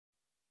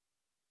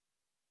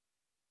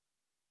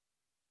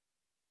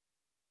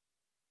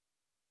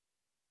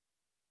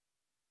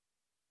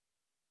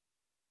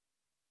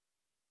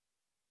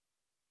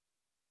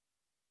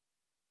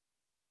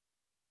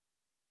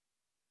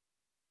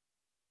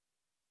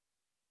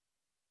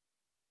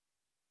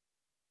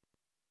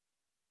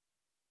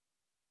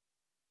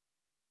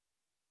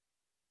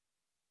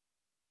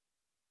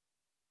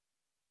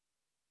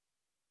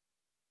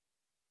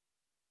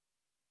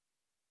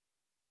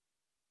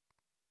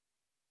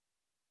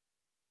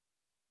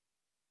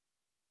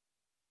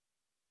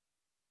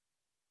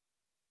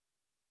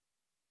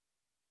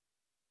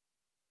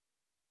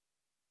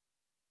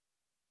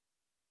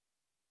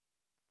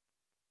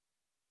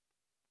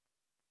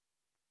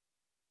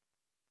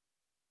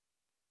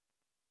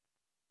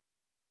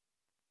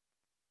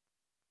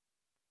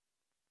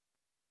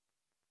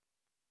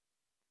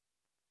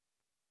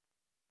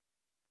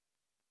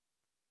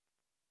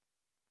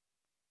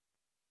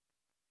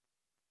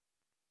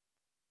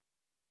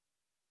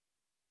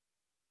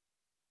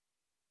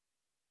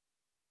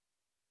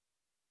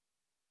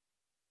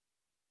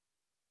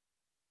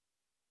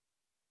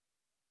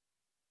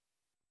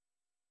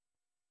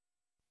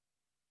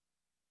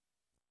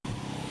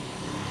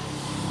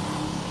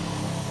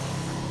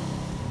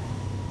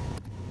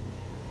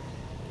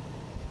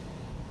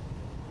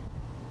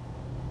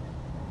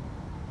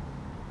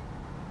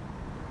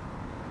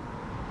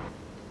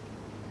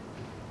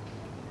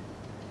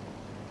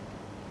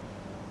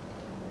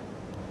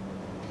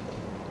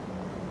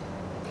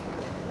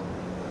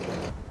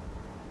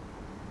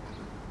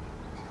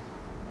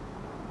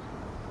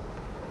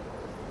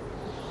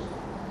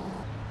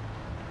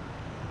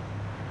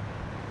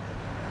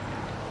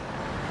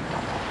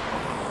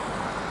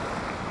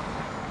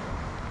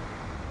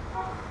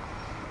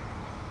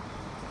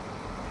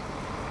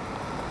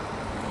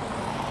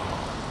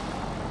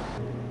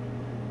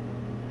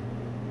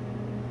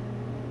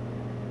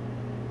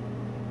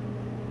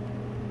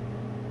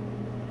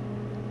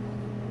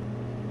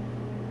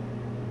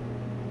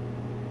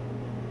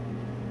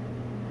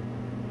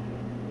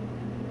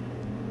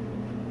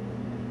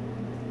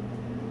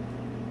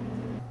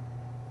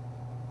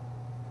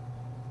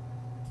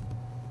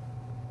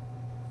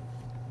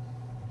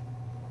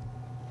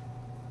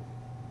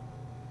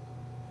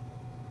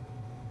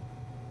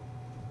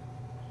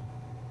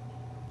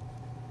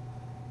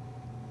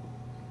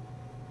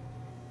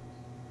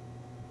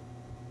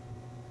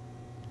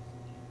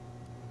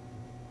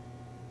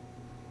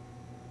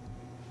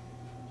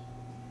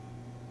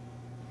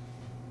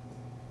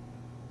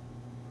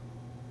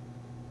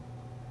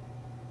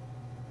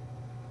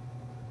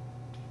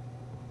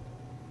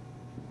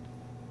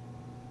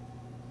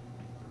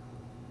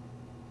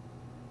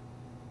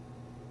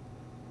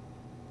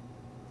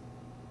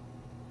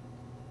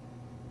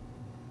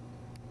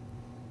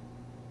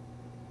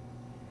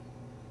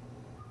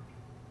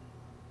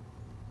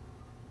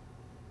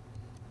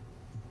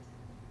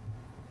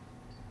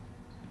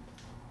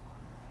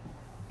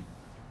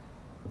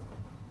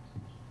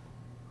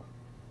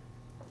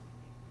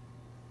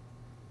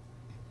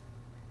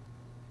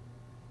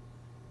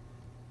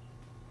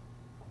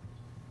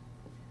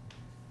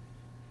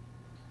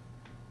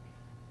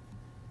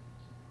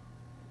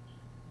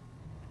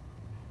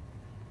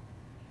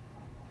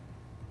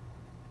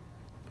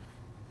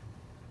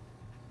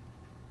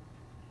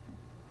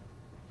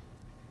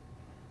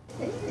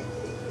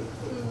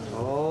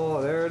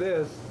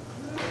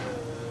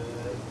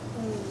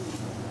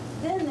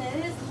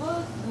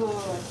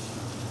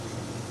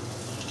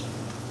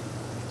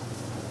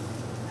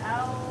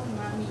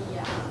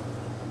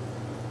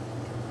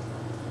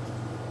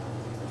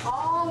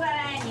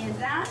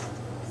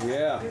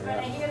Yeah. You're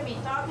gonna hear me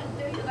talking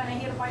to you. You're gonna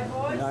hear my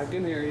voice. I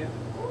can hear you.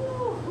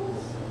 Ooh.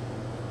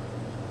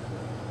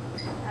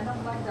 I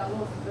don't like the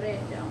loaf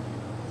bread down.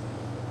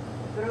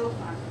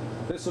 Broken.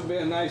 This will be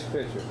a nice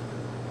picture.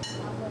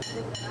 I'm gonna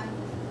put the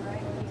onions right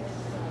here.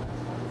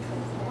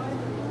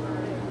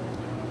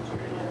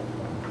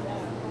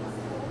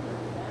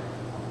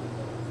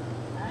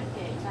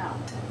 Okay, now.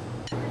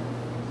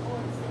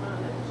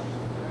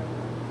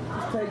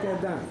 Just take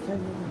that down. Take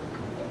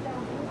that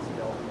down.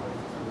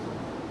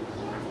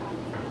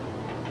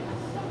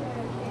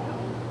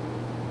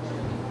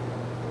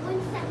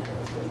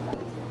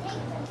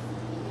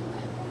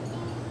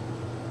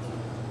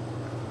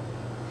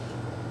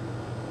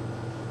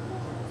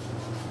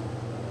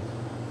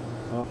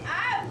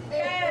 I'm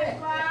dead,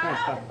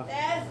 Mom.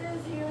 This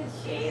is your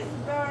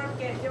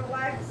cheeseburger. You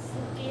like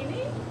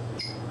zucchini?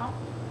 Oh,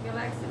 you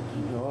like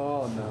zucchini?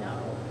 Oh, no.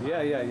 Yeah.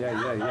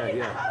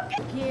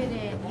 I'm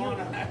kidding.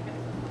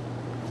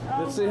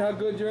 Let's see how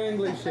good your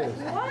English is.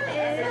 What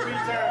is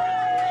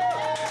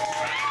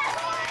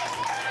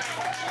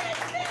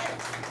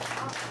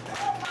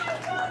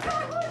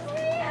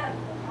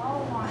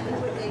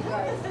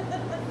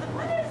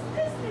What is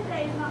this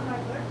today? It's not my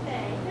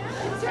birthday.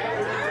 It's your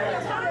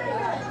birthday.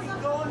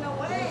 You're going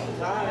away.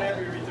 John,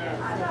 happy return.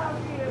 I love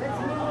you. Let's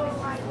meet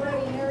my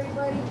grade,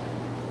 everybody.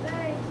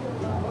 Thank you.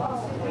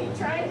 We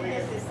tried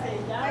this.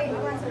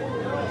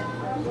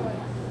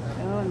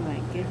 Oh my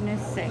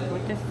goodness sake,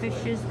 what the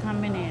fish is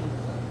coming in.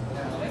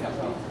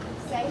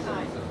 Say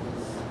hi.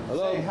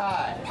 Hello. Say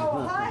hi.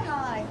 Oh,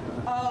 hi.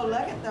 Oh,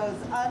 look at those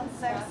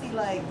unsexy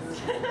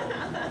legs.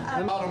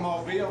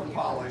 Automobile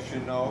polish, you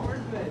know,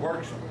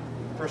 works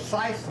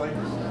precisely.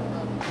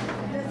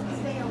 Does it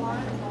stay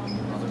alive?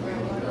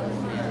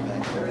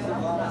 There's a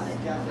lot of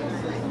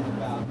skepticism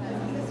about that.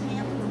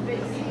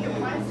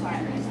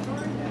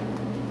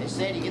 Hey,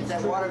 Sadie, get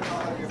that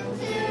watermelon out of your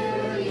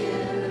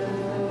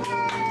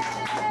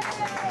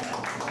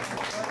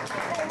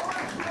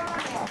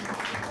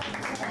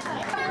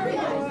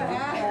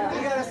You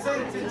gotta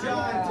sing to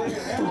John, too.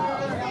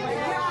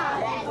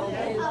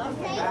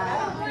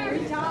 Happy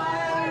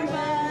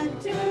retirement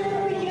to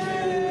you.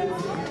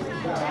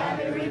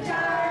 Happy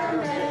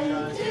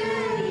retirement to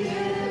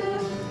you.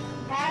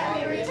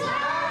 Happy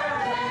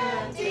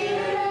retirement,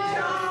 dear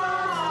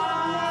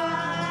John.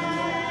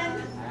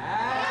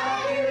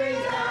 Happy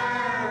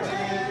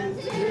retirement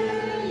to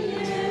you.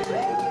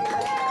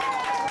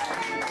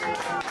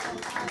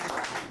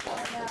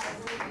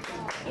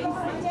 It's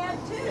my dad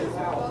too.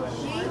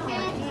 She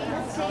can't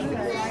even sing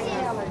her.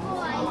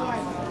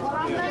 Well,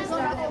 I'm not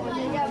gonna go with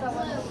the other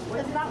one.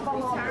 It's not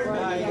belong to her. No,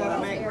 you gotta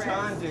make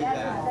John do that.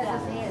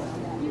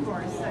 You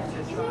are such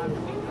a son.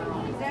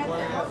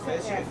 Wanna go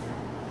fishing?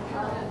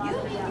 You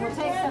mean your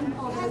dad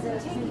hasn't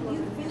taken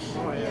you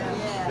fishing? Oh,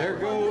 yeah. There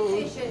goes.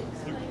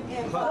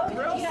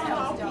 Real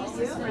small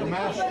pieces. The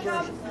master.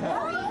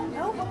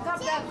 Who hooked up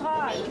that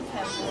card?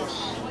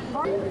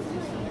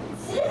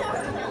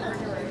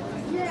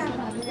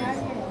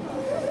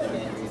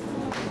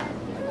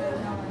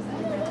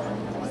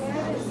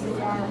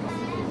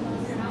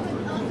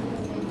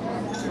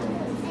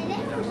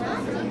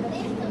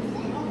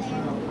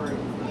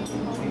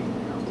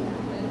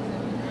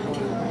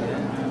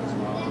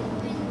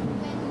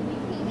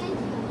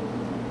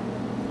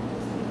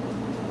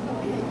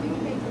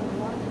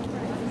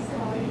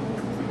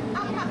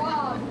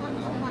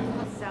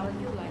 Salad,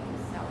 you like the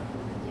salad.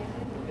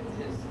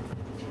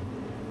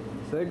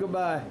 Say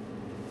goodbye.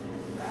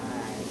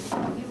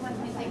 You want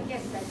me to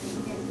kiss that you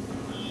kiss.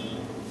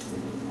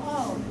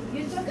 Oh,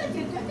 you took it,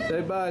 you took it?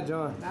 Say bye,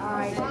 John.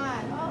 Bye.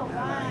 Bye. Oh,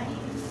 bye.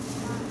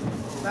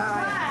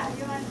 Bye.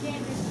 You want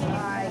candy cane?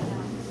 Bye.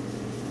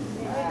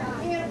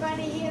 Here,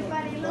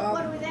 buddy, look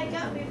what they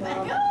got me back.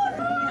 Oh,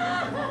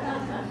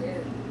 no!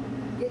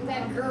 Get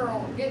that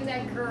girl, get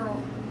that girl.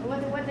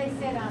 What they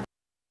said on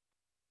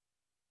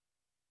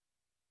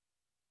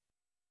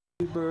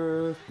Happy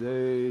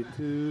birthday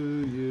to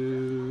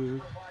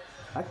you.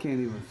 I can't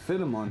even fit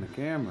him on the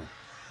camera.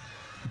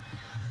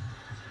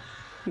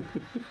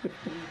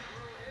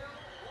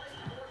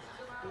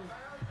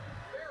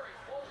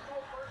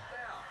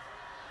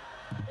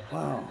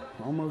 Wow,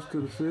 almost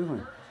to the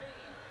ceiling.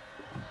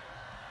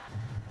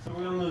 So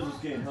we're gonna lose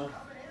this game, huh?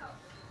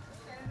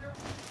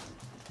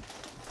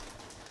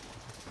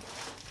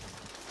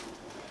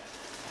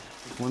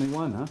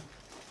 $21, huh?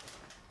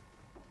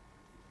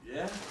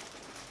 Yeah.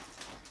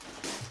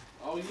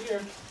 All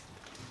year.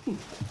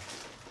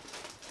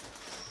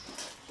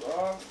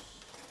 Socks.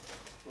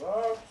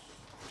 Ooh,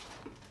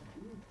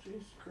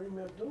 jeez, cream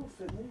Abdul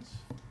fit these.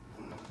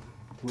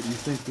 What do you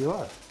think you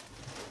are?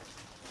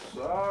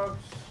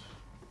 Socks.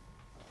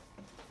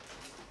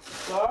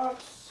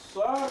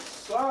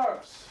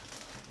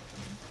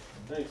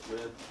 Thanks,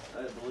 man.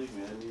 Believe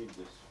me, I need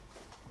this.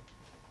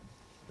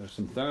 There's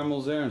some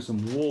thermals there and some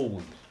wool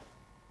ones.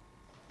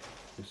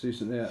 You see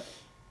some, yeah.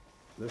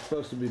 They're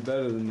supposed to be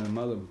better than them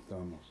other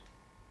thermals.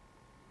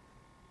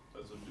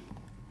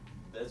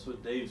 That's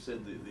what Dave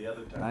said the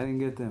other time. I didn't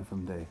get them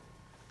from Dave.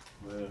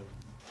 Well,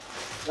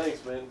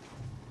 thanks, man.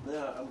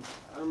 Yeah,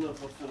 I don't know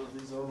if I'll fit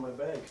these on my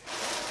bag.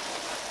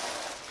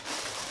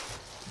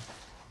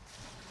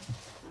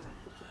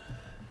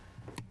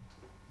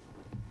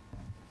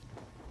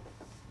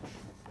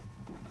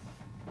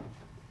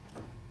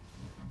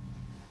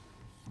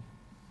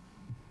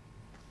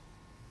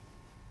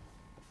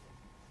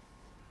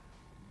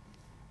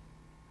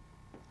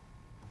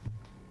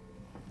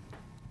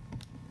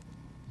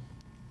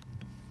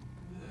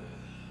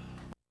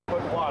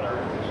 Put water,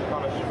 it's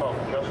going to smoke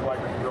just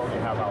like the grill you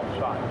have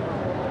outside.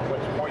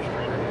 Puts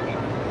moisture in the heat.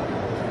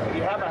 If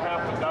you have a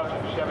half a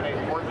dozen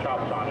 7/8 pork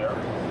chops on there,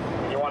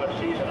 and you want to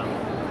season them,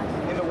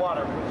 in the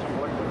water put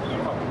some liquid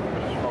smoke, for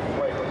the smoke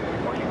flavor.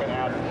 Or you can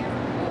add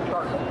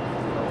charcoal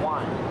or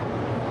wine.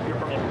 You're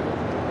from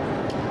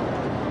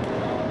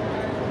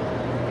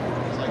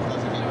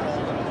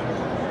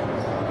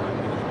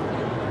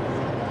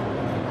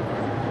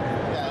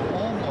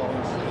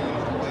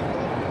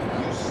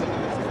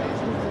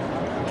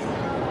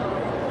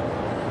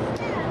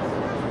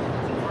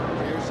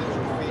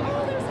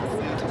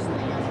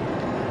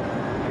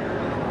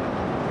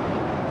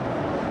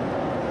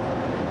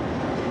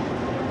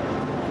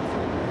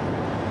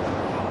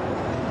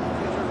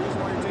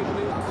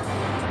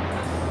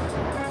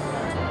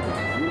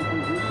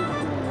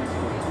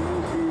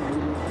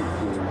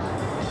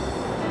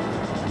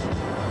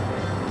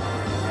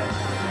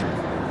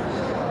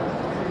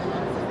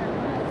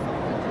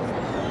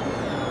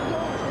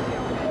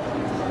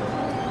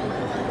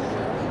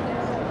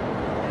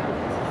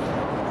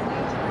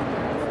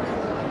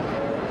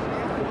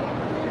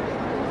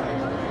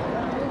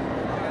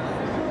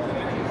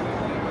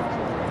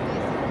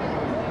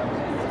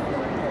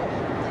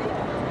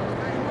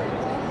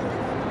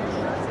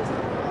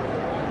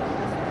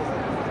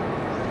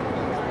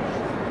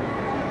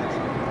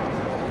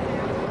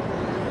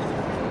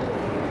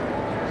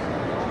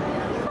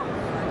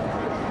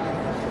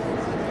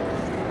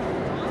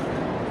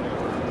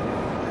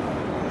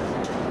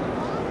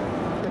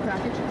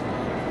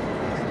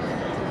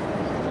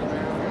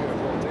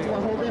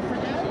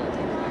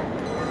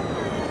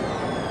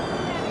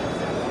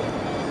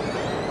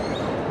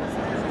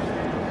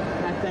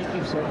Thank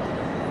you, sir.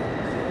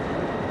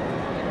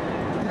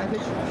 Package?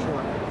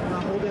 Sure. Can I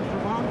hold it for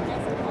long?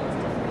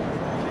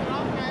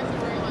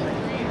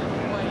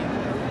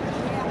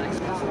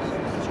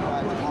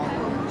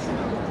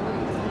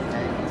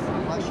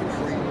 Unless you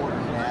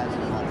pre-order pads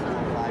in about 4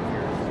 or 5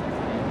 years,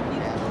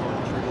 and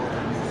once you order a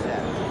new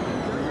set,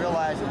 you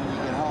realize that when you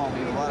get home,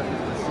 you have a lot of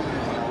people see,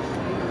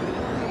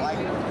 they like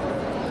it.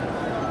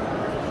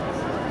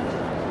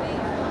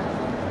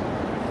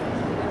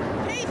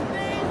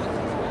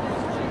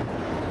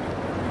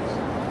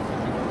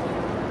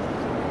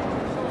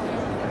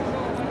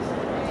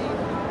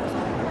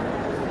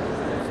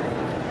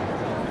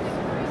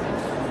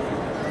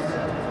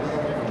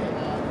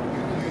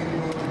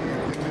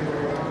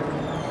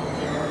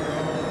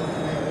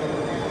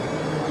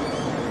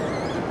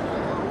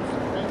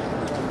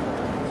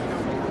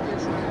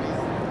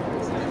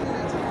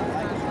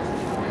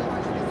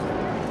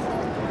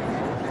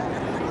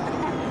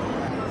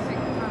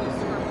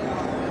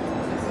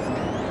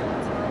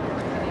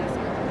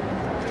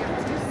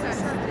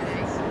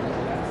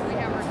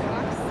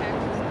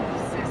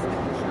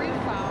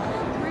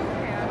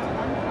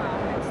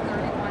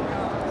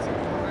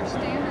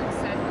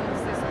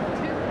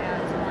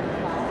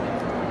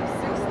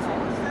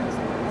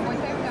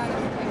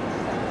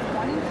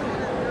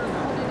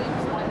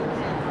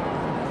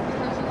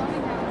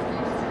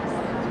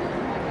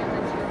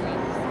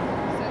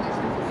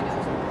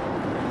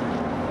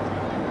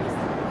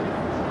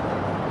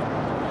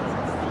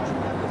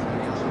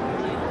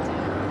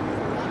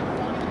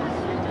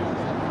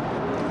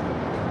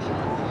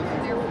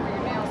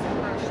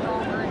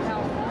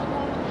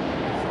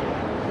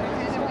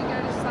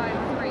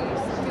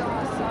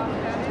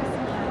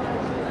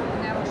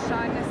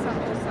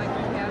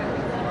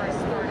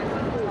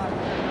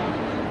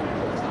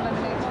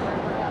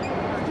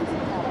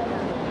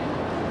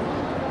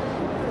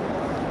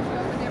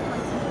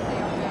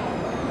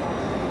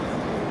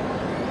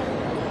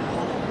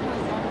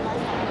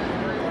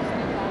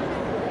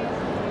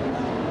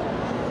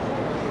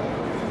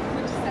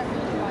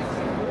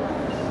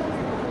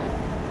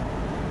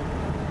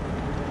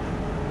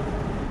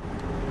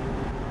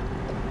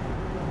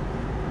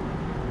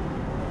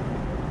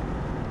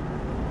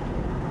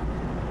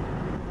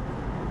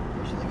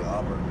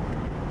 Auburn.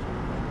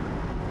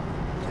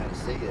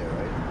 Tennessee there,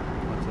 right?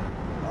 What's it?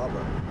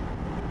 Auburn.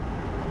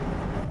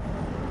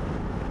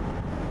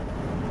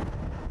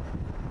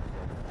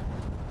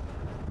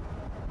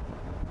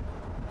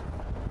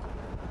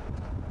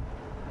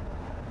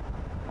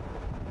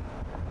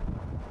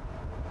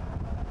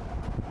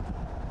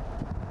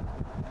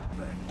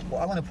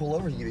 Well, I'm gonna pull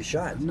over and give you a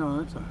shot.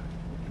 No, that's all right.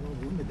 A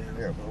little window down.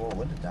 Here, put a little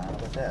window down. How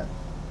about that?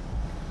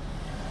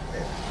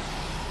 There.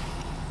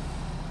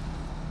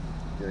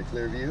 Get a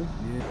clear view?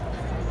 Yeah.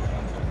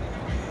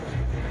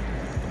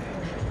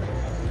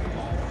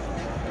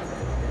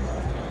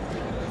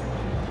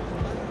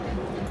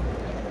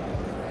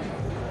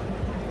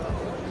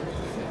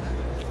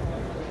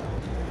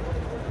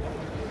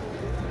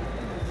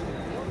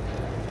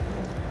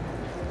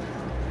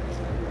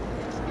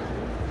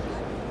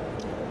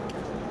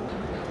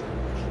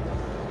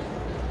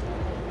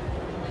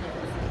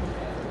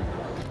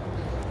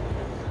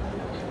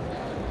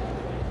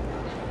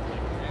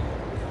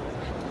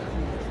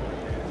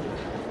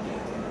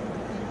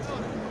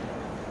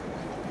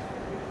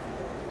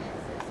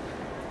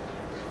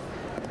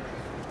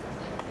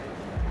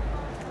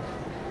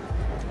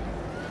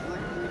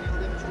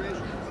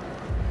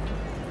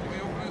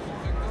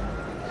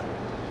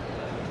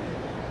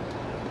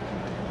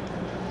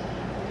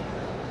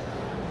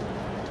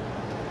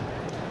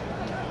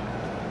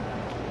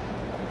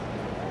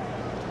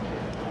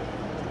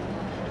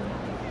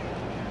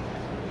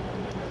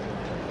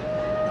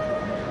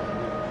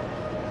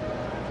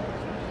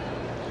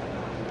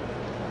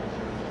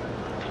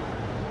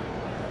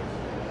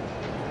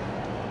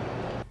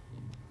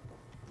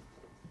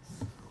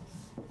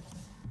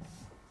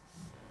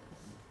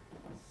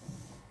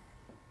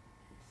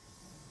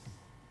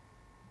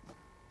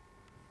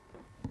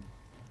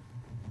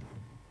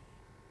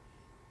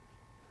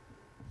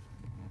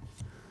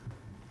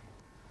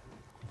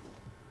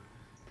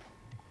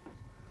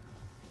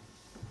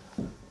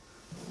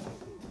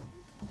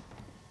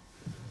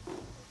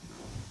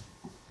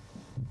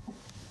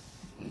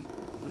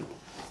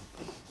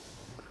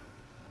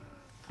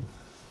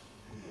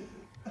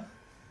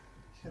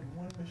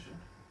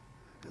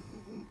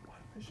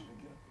 should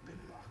have got a big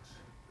box.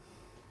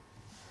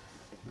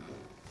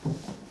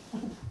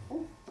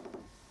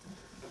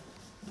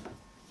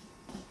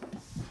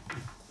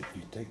 If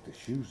you take the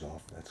shoes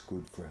off, that's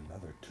good for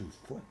another 2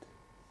 foot.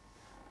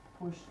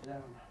 Push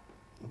down.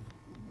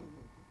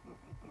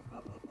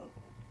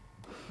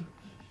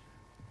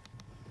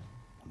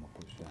 I'm gonna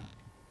push down.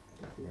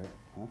 Right?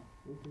 Huh?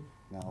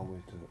 Now I'll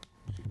wait till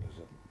she goes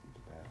up to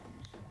the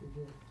bathrooms.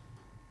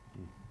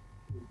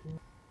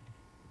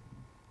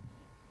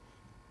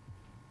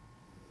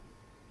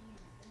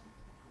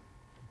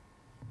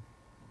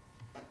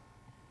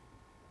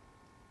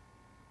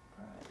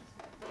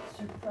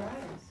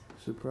 Surprise.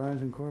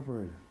 Surprise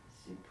Incorporated.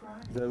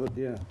 Surprise. Is that what?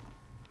 Yeah.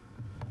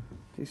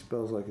 He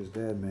spells like his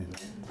dad made Yeah,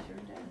 it. he sure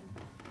does.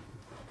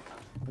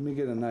 Let me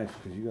get a knife,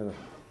 because you gotta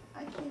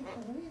I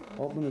can't believe it.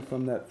 open it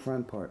from that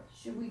front part.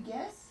 Should we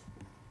guess?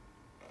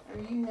 Or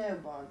you know,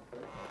 Bob?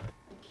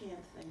 I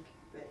can't think,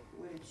 but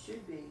what it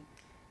should be.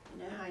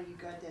 You know how you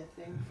got that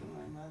thing from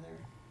my mother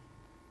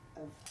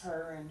of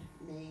her and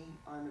me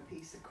on a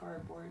piece of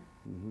cardboard?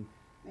 Mm-hmm.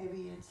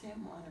 Maybe it's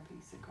him on a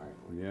piece of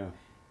cardboard. Yeah.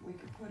 We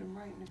could put him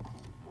right in the corner.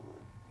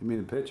 You mean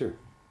a picture?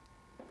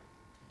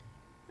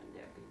 Wouldn't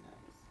that be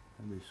nice?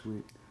 That'd be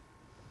sweet.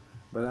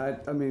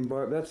 But I mean,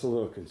 Barb, that's a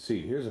little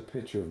conceit. Here's a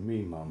picture of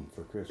me, Mom,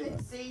 for But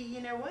Christmas. see,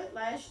 you know what?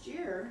 Last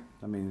year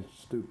I mean,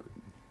 it's stupid.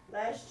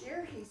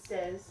 he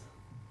says,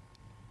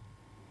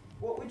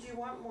 what would you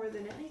want more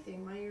than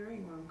anything? My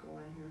earring won't go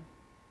on here.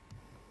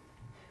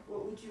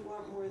 What would you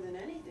want more than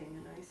anything?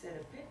 And I said,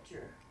 a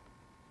picture.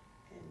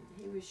 And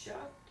he was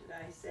shocked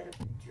that I said a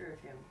picture of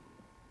him.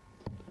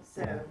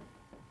 So, now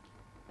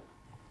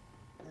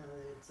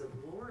that it's of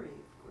Lori,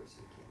 of course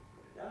we can't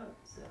put it up,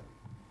 so,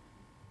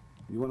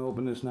 You want to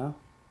open this now?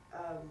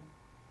 um,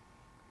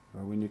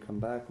 Or when you come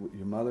back, with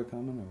your mother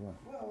coming, or what?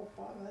 well,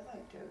 Bob, I'd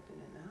like to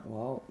open it now.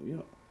 Well, you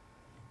know,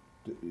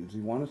 does he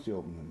want us to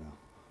open it now?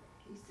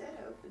 He said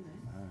open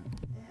it. All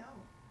right. The hell,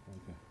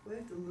 Okay. we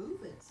have to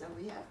move it, so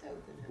we have to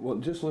open it. Well,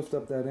 just lift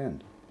up that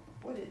end.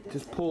 What did that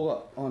Just say? pull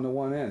up on the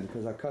one end,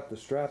 because I cut the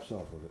straps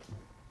off of it.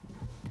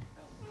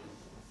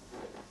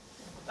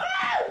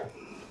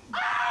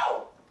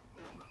 Oh!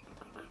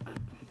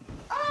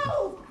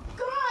 Oh,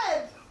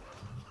 God!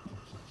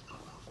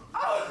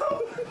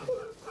 Oh!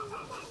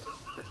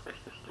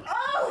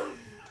 Oh!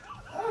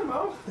 Hi,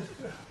 Mom.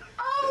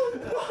 Oh,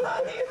 God!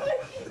 What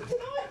are you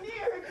doing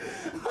here?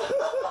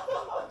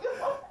 Oh,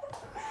 God!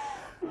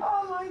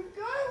 Oh, my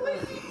God! What are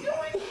you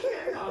doing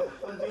here?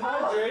 I'm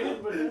dehydrated,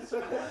 but it's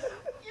okay.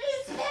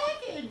 His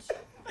package!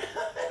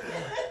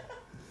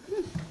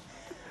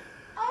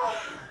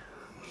 Oh!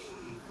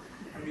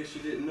 I guess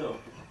you didn't know.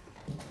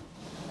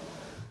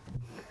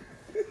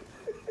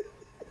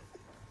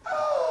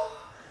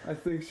 I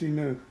think she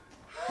knew.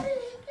 How did he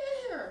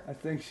get here? I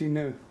think she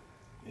knew.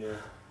 Yeah.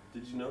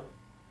 Did you know?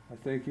 I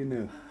think you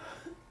knew.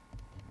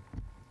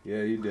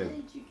 Yeah, you How did.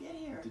 did you get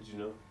here? Did you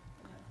know?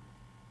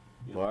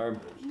 You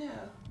Barb? No.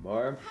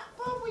 Barb?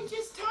 Bob, we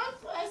just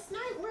talked last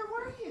night. Where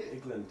were you? Hey,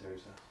 Glenn and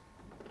Terry's house.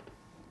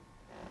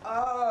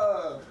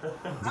 Oh.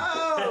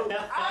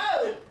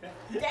 Oh.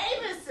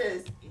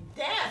 Davis's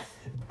death.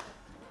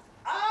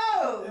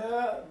 Oh.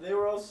 Yeah, they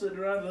were all sitting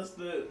around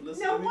listening No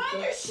to me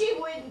wonder talk. she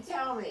wouldn't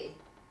tell me.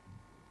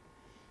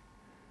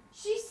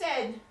 She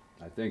said,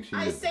 I think she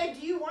I knew. said,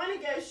 do you want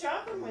to go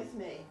shopping with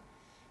me?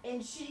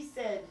 And she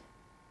said,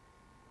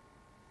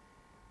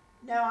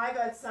 no, I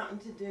got something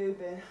to do,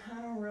 but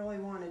I don't really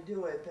want to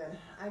do it, but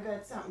I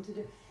got something to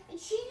do. And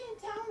she didn't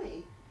tell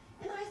me.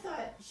 And I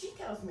thought, she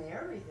tells me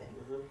everything.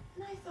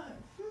 And I thought,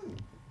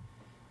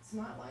 it's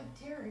not like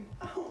Terry.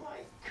 Oh my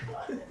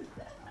God.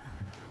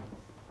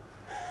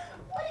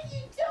 What are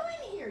you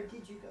doing here?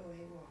 Did you go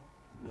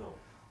AWOL? No.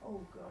 Oh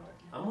God.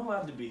 I'm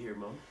allowed to be here,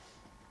 Mom.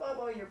 Bob,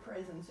 all your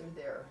presents are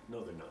there.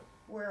 No, they're not.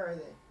 Where are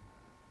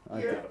they? I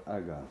Here.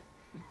 got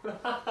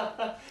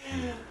it.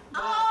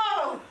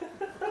 Oh!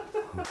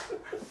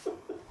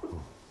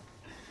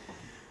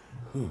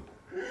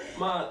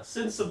 Ma,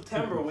 since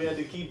September we had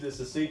to keep this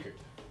a secret.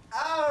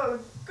 Oh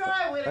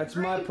God, what a That's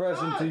my great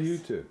present to box. you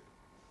two.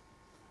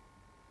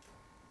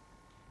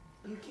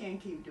 You can't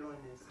keep doing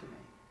this to me.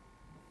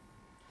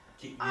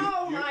 Keep,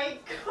 Oh you're- my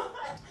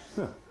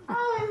God!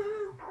 Oh, this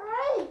is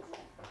great!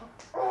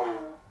 Oh.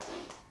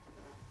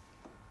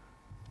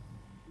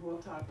 We'll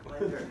talk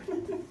later.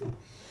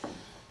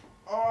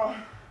 Oh.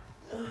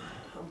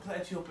 I'm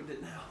glad you opened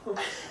it now.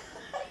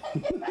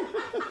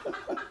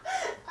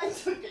 I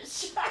took a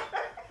shower.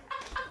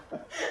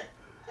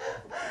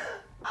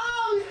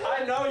 Oh,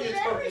 I know you did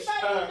took a everybody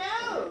shower.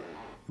 know?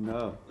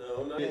 No.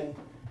 No,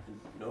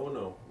 no,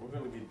 no. We're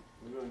gonna get.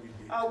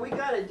 Oh, we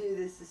gotta do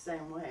this the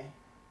same way.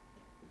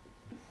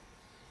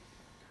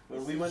 When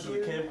This we is went to the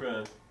you.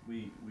 campground,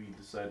 we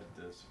decided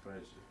to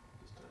surprise you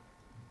this time.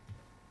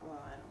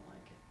 Well, I don't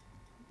like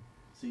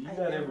it. See, you I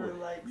got never everyone.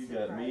 liked You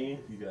got me.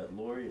 surprises. You got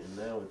Lori, and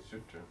now it's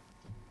your turn.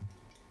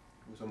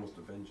 It was almost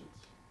a vengeance.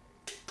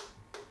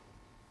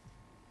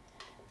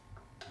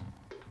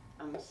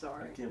 I'm I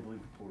sorry. can't believe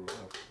you pulled it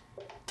off.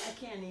 I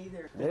can't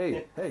either.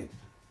 Hey, hey.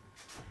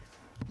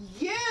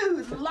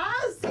 You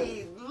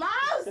lousy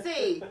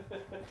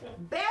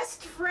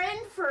Best friend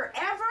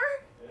forever?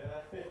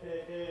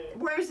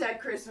 Where's that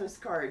Christmas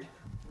card?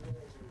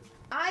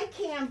 I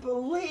can't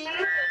believe.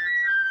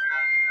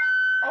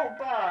 Oh,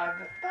 Bob,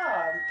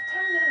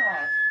 turn it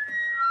off.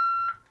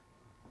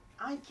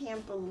 I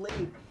can't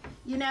believe.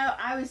 You know,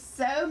 I was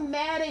so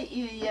mad at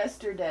you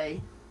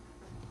yesterday.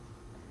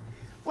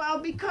 Well,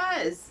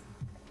 because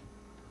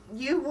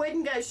you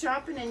wouldn't go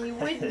shopping and you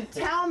wouldn't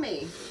tell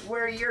me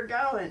where you're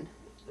going.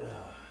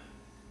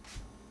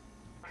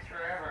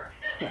 Forever.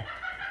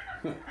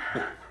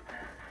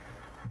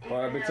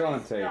 Barb, it's on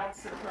tape. Spelled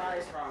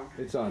surprise wrong.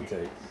 It's on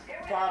tape.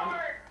 Bob.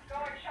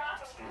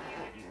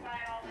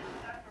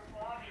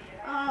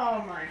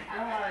 Oh my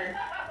God.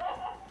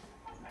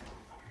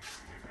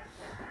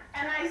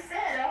 And I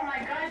said, oh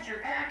my God, your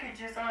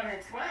package is on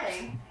its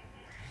way.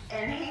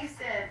 And he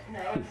said,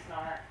 no, it's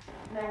not.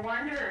 No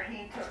wonder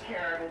he took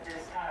care of it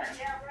this time.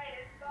 Yeah, right,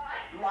 it's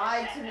not.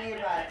 Lied to me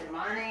about the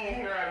money, and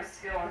here I was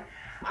feeling.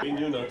 We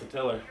knew not to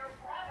tell her.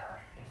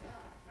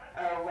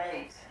 Oh,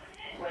 wait.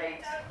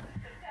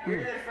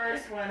 You're the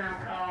first one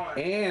I'm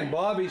calling. And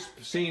Bobby's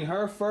seen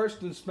her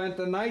first and spent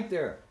the night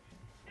there.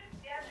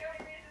 Yeah, the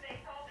only reason they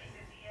told me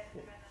because he had to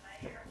spend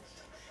the night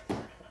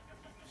here.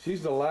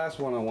 She's the last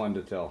one I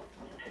wanted to tell.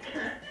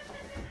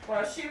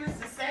 Well, she was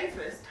the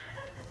safest.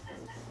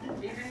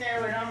 Even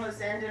though it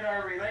almost ended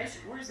our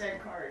relation. Where's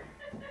that card?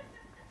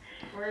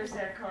 Where's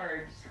that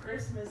card?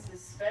 Christmas is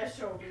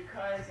special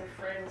because of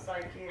friends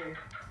like you.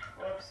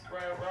 Whoops,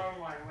 wrong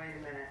one. Wait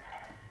a minute.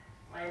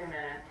 You gonna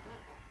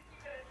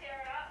tear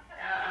it up?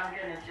 I'm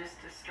gonna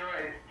just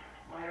destroy it.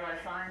 Where do I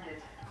find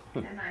it?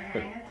 Can I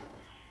hang it?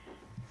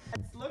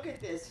 Let's look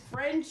at this.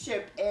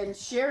 Friendship and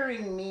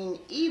sharing mean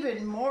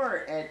even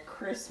more at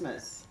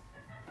Christmas.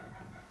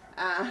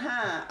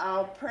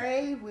 I'll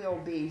pray we'll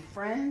be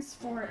friends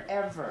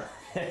forever.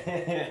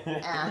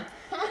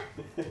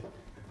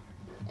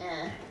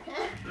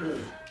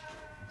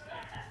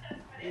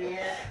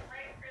 Yeah.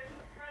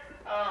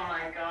 Oh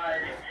my God.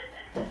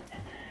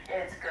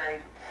 It's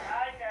great.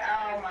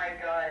 Oh my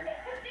God.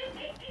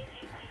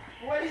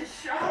 What a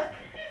shock.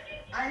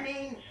 I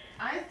mean,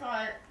 I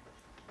thought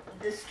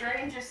the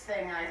strangest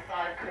thing I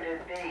thought could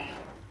it be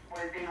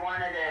would be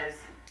one of those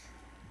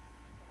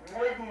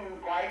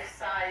wooden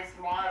life-size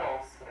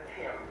models of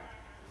him.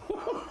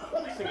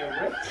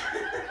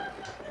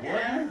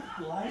 Yeah.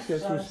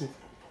 Life-size?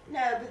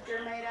 No, but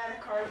they're made out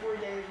of cardboard.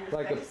 They have your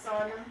Like a- face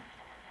on them.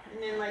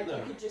 And then like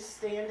you could just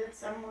stand it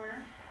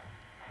somewhere.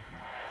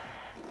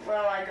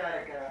 Well, I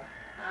gotta go.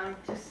 I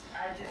just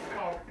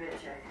called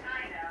bitch.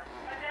 I know,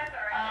 but that's all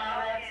Oh,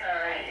 right. that's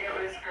alright. It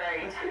was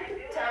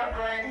great. Tell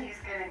Glenn he's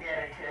gonna get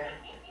it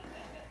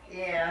too.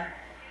 Yeah.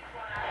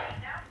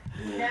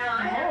 Now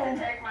I have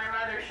to take my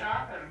mother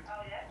shopping.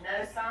 Oh, yeah?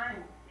 No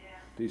sign.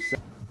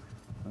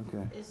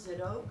 Okay. Is it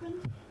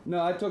open?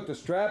 No, I took the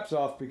straps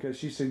off because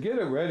she said, get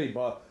it ready,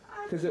 Bob.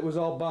 Because it was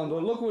all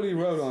bundled. Look what he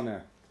wrote on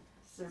there.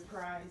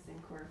 Surprise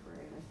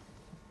Incorporated.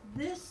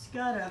 This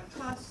gotta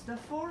cost a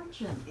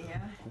fortune. Yeah.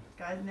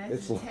 God knows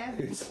It's it's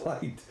heavy. it's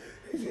light.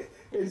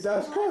 It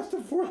does cost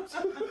a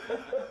fortune.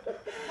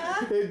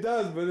 It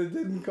does, but it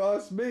didn't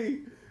cost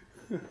me.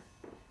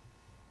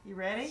 You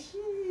ready?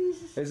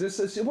 Jesus. Is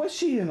this? What's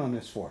she in on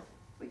this for?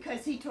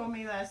 Because he told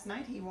me last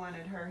night he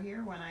wanted her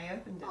here when I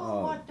opened it.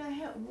 Oh, what the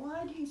hell?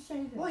 Why'd he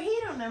say that? Well, he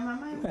don't know my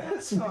mind.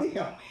 That's me.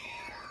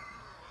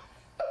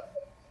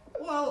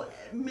 Well,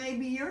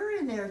 maybe you're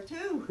in there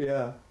too.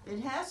 Yeah. It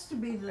has to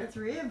be the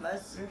three of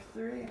us. There's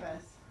three of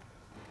us.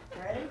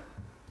 Ready?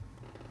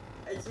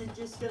 Is it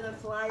just gonna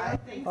fly I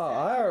up? think Oh, so.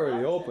 I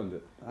already opened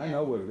it. I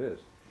know what it is.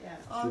 Yeah.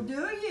 Oh, do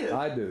you?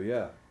 I do,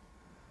 yeah.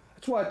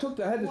 That's why I had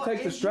to Well, take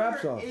the is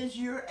straps there- off. Is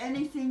there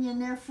anything in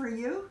there for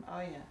you?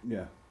 Oh, yeah.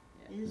 Yeah.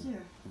 Is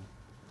there?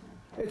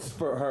 It's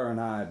for her and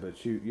I,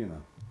 but you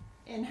know.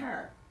 In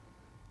her.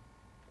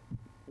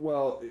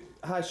 Well,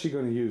 how's she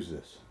going to use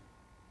this?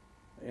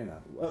 You know,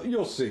 well,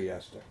 you'll see,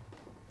 Esther.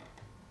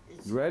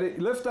 It's, You ready?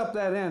 Lift up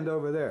that end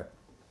over there.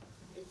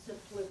 it's a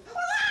flip.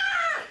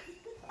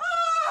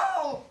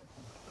 Oh!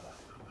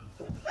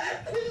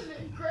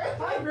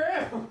 Hi,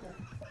 Graham.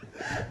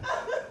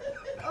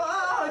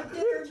 Oh,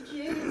 dear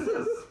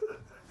Jesus.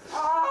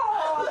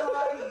 Oh,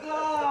 my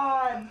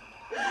God.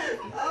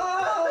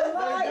 Oh,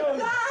 my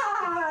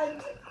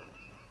God.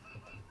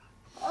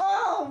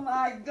 Oh,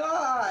 my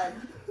God.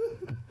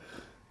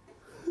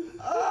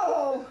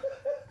 Oh,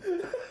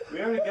 We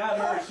already got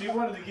her. She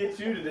wanted to get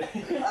you today.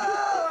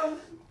 oh,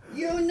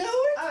 you knew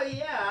it? Oh,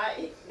 yeah.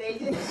 They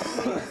did it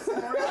to me this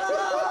morning.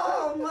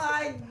 Oh,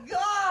 my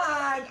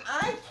God.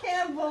 I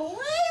can't believe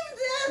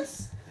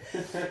this.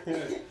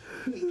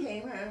 He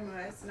came home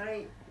last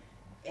night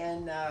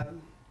and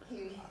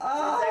he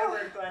Oh. was over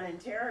at Glenn and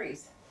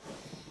Terry's.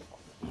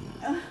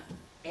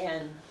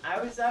 And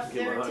I was up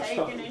Give her there a hot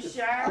taking a chocolate.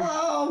 shower.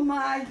 Oh,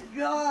 my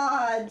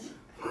God.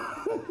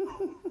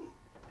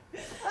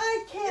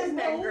 I can't Isn't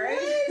that believe great?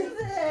 He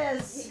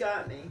this.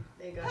 got me.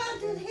 They got How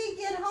me. did he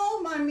get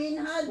home? I mean,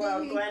 how Well,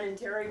 did he? Glenn and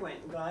Terry went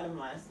and got him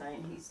last night,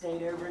 and he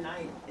stayed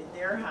overnight at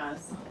their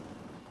house.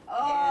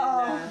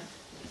 Oh,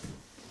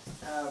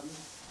 And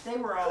They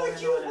were all Could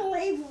in you on it.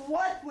 believe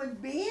what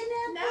would be in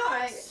that No,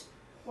 box?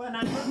 when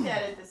I looked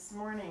at it this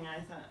morning, I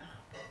thought,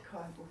 oh,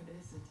 God, what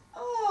is it?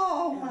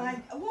 Oh my,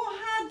 well,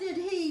 how did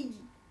he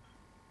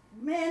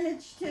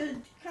manage to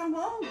come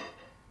home?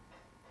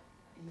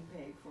 He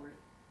paid for it.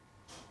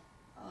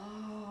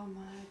 Oh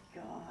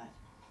my God.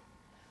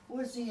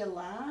 Was he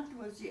allowed?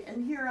 Was he,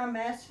 and here I'm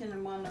asking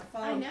him on the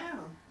phone. I know.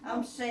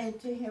 I'm saying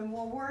to him,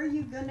 well, where are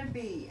you gonna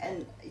be?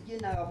 And, you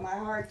know, my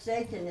heart's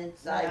aching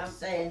inside Yeah.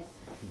 saying,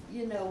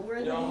 you know, where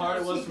You the know how hell hard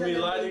it is was he for me to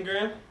gonna lie to be? you,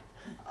 Graham?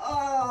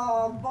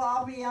 Oh,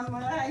 Bobby,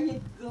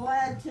 I'm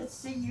glad to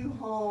see you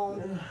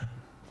home.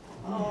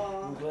 I'm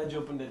Oh, glad you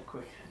opened it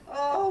quick.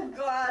 oh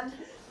God.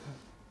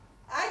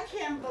 I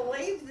can't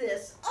believe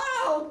this.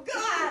 Oh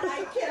God,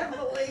 I can't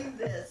believe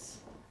this.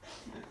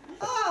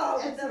 Oh,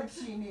 That's the, what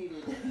she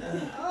needed.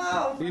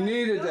 oh You my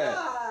needed God.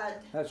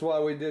 that. That's why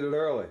we did it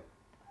early.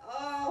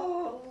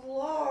 Oh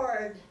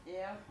Lord.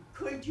 Yeah.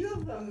 Could you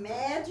have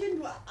imagined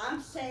what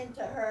I'm saying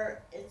to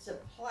her? It's a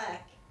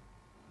plaque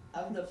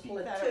of the She thought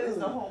it was platoon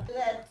the whole-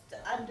 that's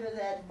under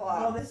that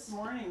box. Well, this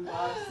morning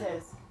Bob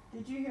says,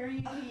 did you hear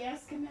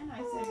UPS come in? I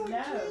said, Oh,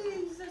 no.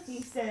 Jesus.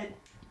 He said,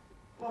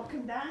 well,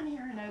 come down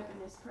here and open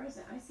this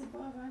present. I said,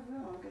 Bob, I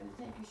will. I'm going to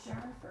take a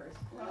shower first.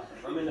 Well,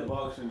 I'm in the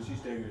box and she's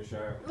taking a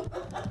shower.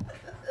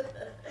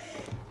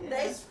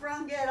 They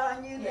sprung it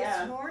on you Yeah.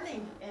 this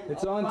morning. and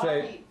It's on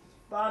tape.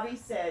 Bobby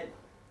said,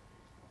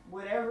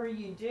 whatever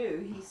you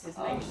do, he says,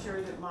 make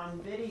sure that Mom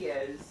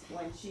videos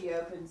when she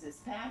opens this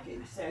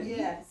package. So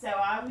Yeah. so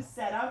I was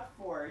set up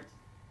for it,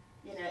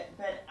 you know,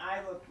 but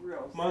I looked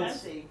real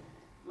Months. sussy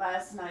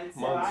last night,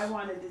 so Months. I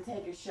wanted to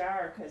take a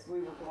shower because we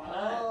were going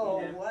Oh,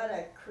 up, you know. what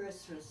a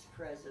Christmas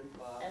present,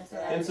 Bob. That's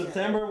That what In is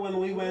September when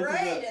we went to the,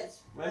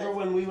 greatest remember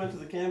when we went to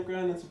the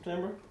campground in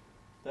September?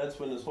 That's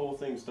when this whole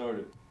thing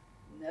started.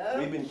 No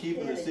We've been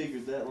keeping a kidding.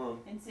 secret that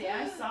long. And see,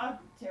 I saw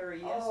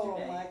Terry Oh,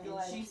 yesterday, my and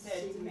glad she to said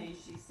see to you. me,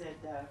 she said,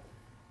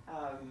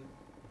 I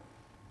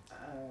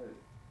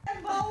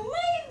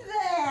believe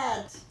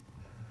that.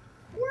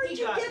 Where'd He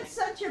you got get me.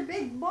 such a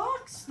big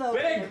box, though,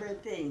 Big. and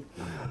everything?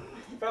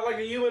 Felt like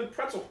a human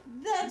pretzel.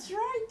 That's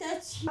right.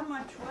 That's how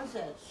much was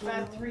that?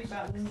 about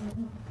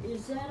 $3.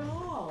 Is that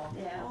all?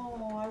 Yeah.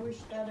 Oh, I wish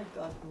I'd have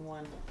gotten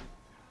one.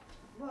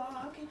 Well,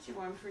 I'll get you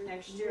one for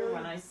next year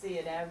when I see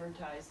it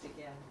advertised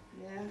again.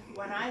 Yeah.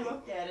 When I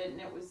looked at it and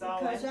it was all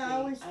Because empty, I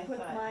always I put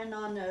thought, mine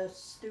on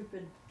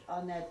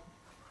on that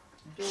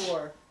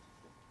door.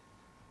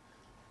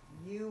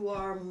 You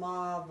are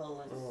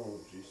marvelous. Oh,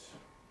 jeez.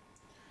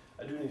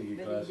 I do need to get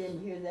But glasses. he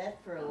didn't hear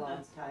that for a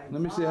long time.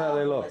 Let me see how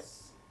they look.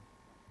 Marvelous.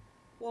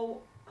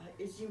 Well,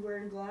 is he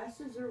wearing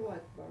glasses or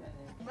what, Barbara?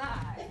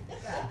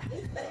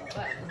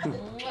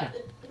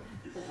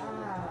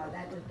 Ah,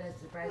 that's the best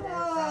surprise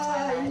Oh,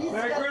 I've he's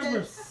Merry got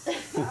Christmas.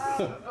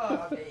 Oh,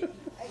 Bobby.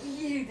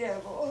 You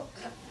devil.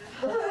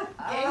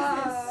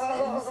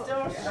 Gabe's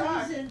still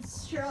shocked. She's in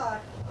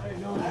shock. I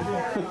know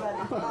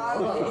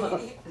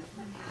Bobby.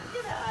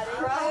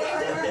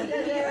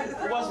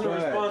 It wasn't a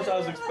response I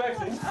was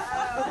expecting.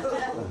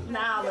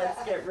 Now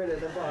let's get rid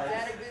of the bugs. a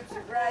good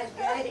surprise,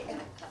 Gay?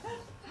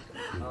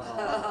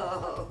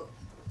 Oh.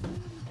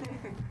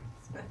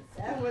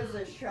 That was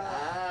a shock.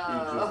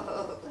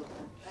 Oh.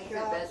 That's the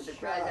best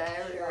surprise I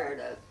ever heard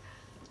of.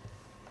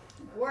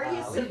 Were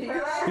you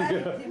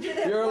surprised?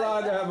 You're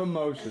allowed to have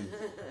emotions.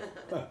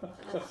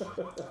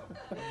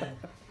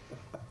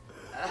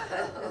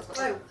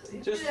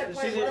 Just,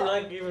 she didn't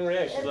like even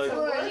react. She's It's like, a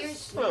Well,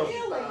 worse you're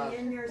feeling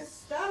in your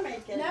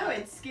stomach. And No,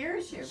 it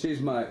scares you. She's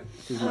my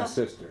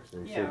sister. So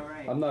Yeah,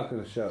 right. I'm not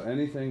going to show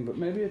anything, but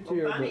maybe a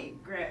tear. Well, Bunny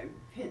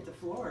hit the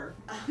floor.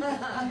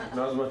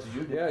 not as much as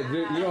you did. Yeah,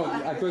 you don't.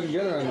 I couldn't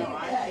get her on the.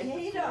 Yeah,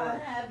 you don't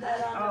have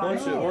that on Oh, Why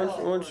don't you, why don't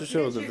you, why don't you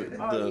show Did you?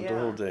 Oh, the yeah.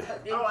 whole day?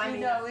 Oh, I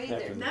mean,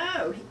 After.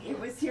 no, it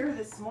was here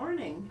this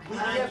morning. You when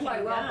I did came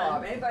quite well,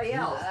 Bob. down. Anybody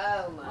else?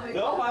 Oh, my.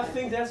 No, I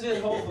think that's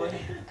it, hopefully.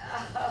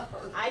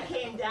 I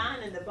came down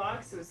and the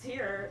box was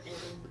here,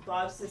 and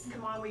Bob says,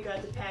 "Come on, we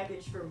got the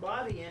package from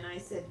Bobby." And I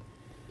said,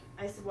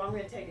 "Well, I'm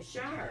going to take a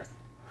shower."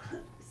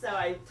 So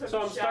I took So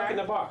a I'm shower. stuck in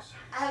the box.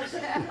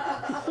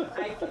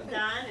 I came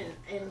down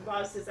and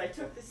Bob says, "I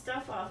took the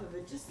stuff off of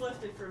it, just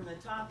lifted from the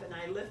top," and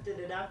I lifted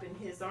it up and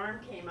his arm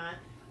came on.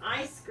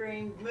 I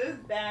screamed,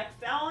 moved back,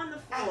 fell on the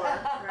floor,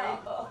 right?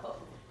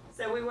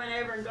 So we went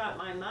over and got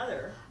my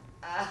mother,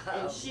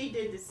 and she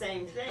did the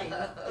same thing,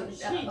 and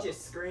she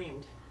just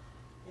screamed.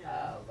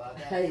 Yeah.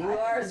 Hey, you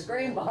are a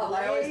scream ball.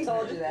 I always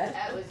told you that.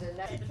 That was a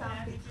nice.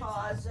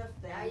 because of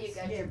Now you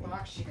got your Thanksgiving.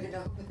 box you can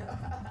open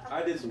up.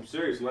 I did some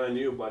serious lying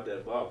to you about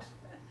that box.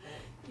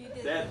 You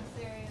did That- some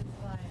serious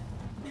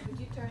lying. Would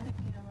you turn the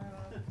camera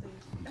off,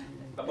 please?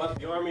 About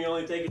the army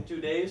only taking 2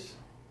 days.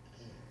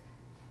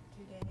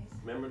 2 days?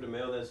 Remember to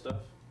mail that stuff?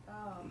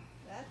 Oh,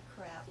 that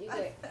crap. You got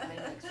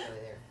mimics over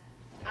there.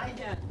 I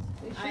don't.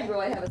 You should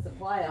really have a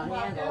supply on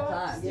hand all the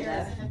time, you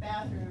know? Upstairs in the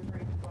bathroom and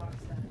bring the box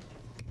down.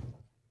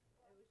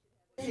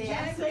 Did See, you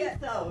I think think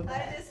so?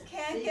 I just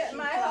can't See, get she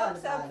my thought hopes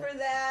about up it. for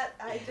that.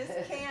 I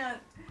just can't.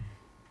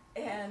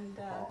 And,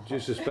 Do you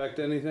suspect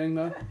anything,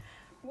 though?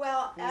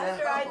 well,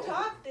 after I No.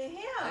 talked to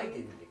him,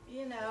 Mike,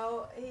 you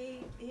know,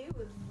 he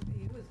was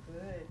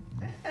good.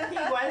 He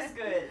was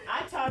good.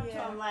 I talked to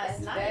Yeah. him last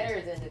that's night.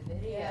 better than the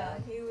video. Yeah,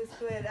 he was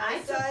good.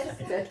 I saw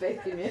That's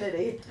big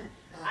community.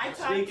 I talked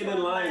to Sneaking him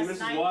in line, last Mrs.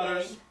 night,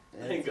 Waters. Dave.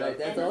 Thank That's, God.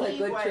 that's And all he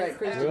that good was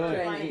Christian Really?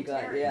 training you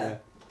got, yeah.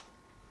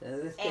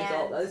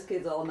 Those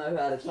kids all know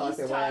how to talk He's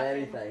their way out of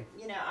anything.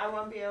 You know, I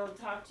won't be able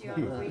to talk to you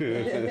on the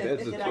weekend.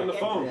 That's Did a I On the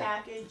get phone. the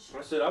package?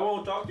 I said, I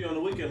won't talk to you on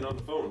the weekend on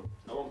the phone.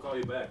 I won't call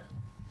you back.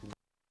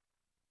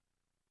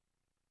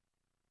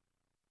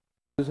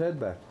 His head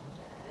back.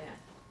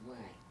 Yeah.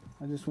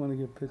 I just want to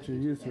get a picture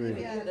of you three.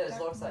 You have those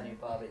looks on you,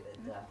 Bobby,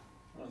 that,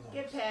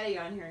 Get Patty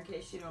on here in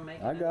case she don't make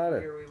it. I got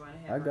it. We want to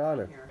have I her got on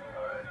it. here.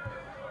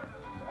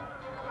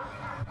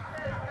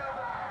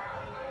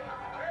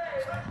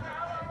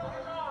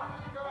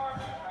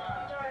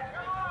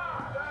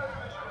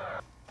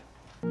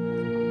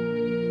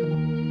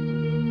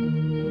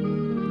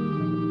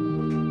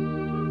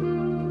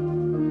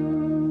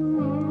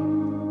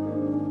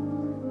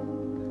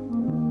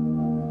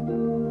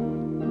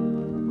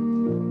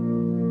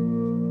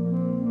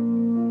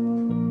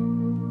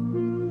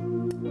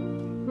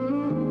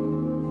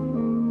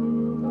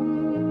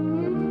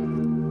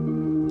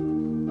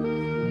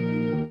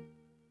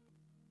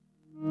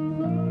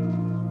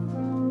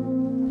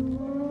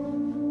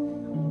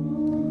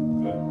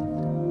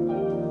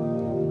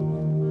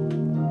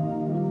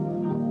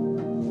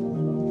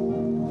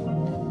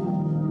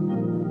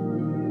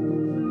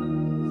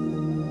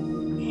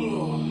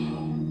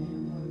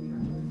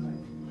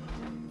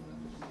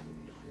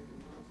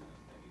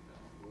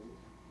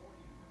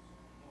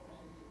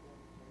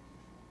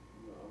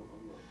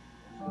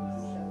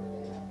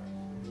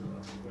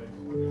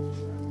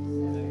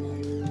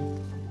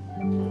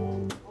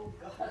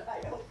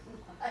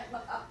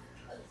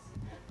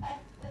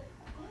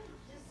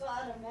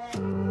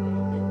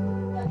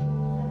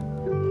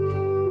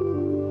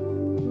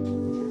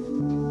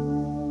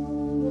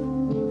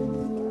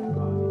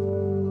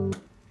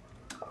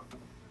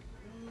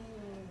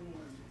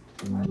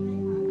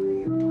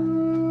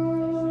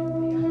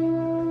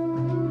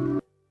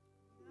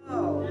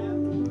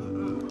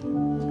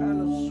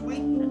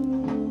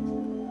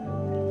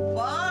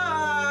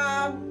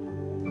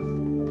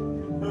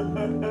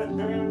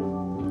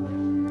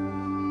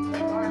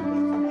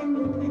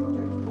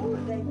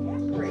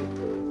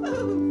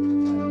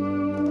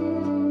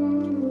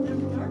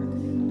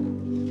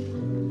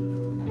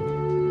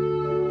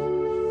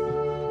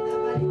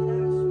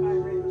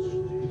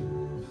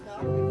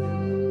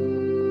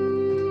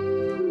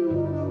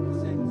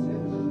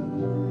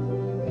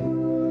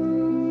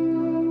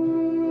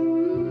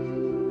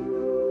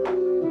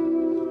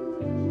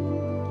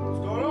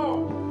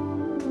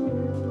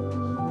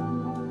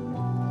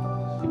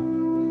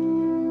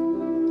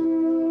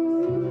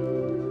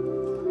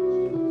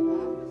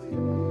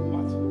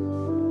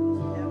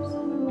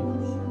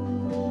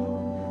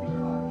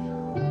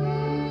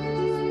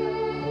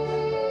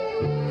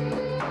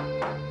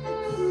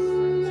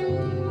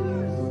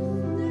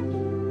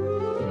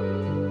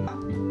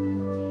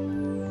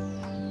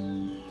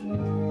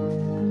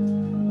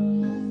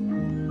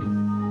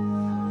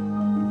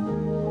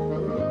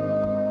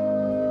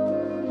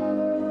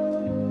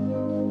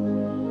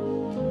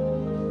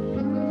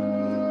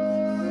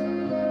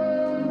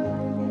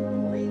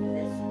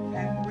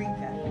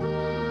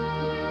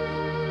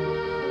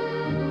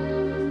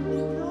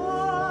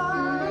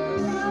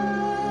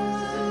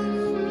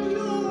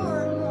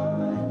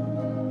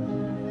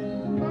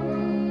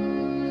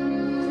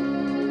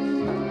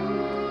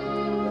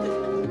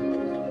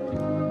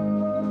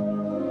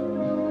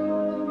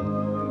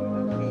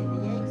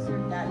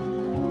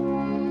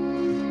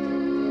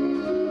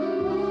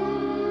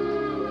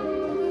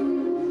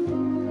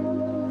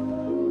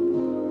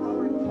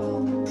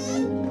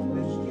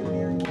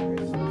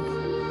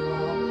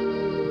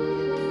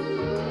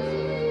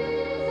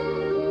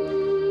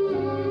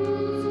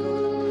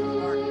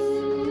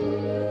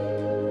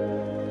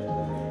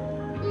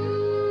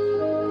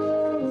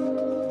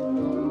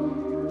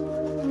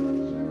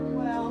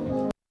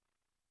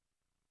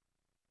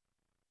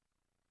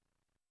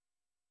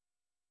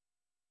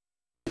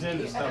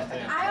 Into stuff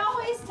there. I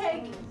always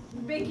take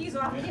bickies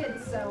off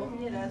kids, so,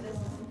 you know, this is.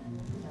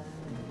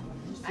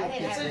 I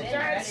didn't have it in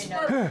there, I didn't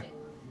know it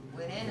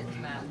went in its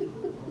mouth.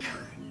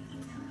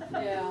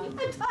 Yeah.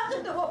 It's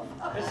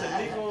a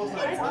neat little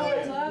thing.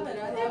 I love it,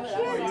 I love it.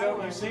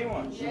 Oh, you've seen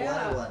one?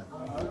 Yeah.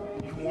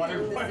 You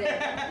wanted one?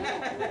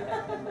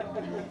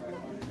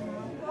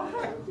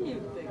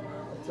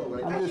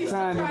 I'm just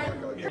trying to.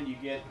 And you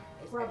get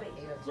Rubbing.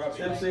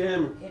 Pepsi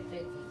Hammer.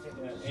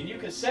 And you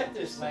can set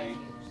this thing,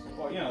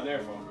 well, you know,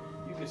 therefore,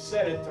 you can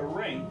set it to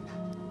ring,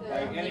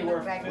 like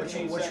anywhere from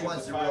 15 Which seconds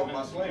one's to the 5 real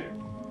minutes monkey? later.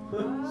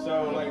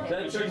 So, like,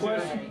 That's your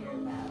question?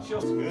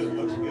 Feels good,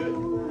 looks good.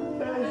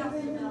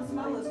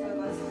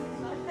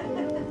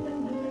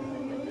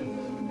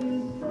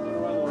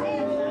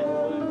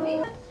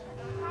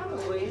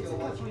 Probably, it's a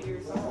couple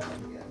years old.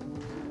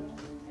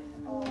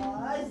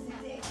 Oh, this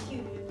is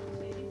cute.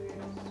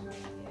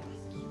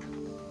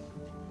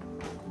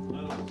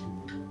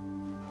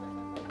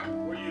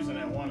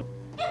 want.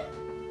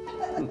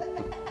 I'm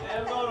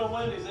going to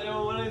Wendy's.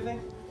 Anyone want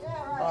anything?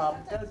 Bob,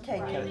 don't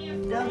take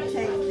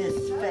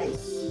this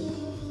face.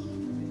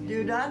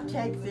 Do not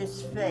take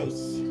this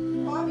face.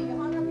 Bobby, you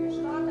hung up your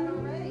stocking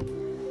already?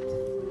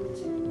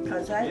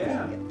 Because I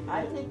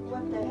think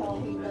what the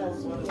hell he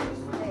does, he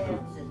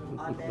expands it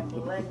on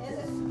them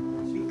legs.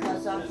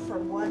 Because I'm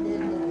from one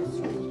end of the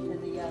street to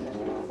the other.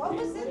 What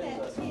was in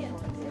that tin?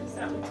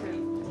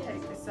 Something to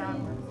take this out.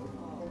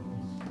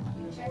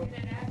 Checking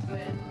it out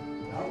good.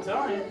 I'm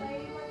telling you.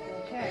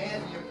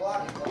 Hands in your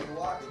pockets while you're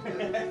walking.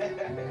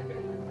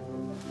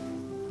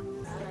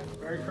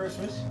 Merry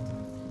Christmas.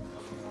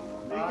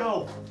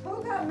 Nico.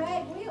 Who got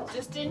mad wheels?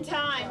 Just in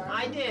time,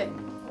 I did.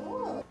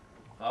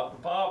 Pop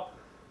and pop.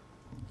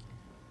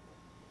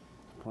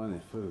 Plenty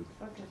of food.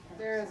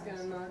 Sarah's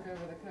gonna knock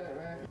over the coat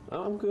rack.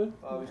 Oh, I'm good.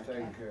 Always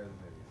taking care of the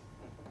video.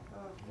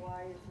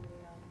 Why isn't he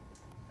on?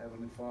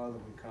 Heavenly Father,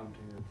 we come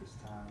to you at this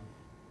time,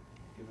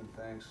 giving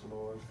thanks,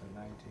 Lord, for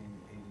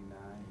 1989,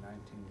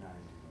 1990,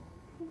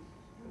 Lord.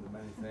 For the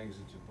many things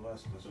that you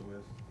blessed us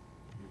with.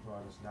 You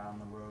brought us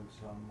down the road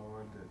some,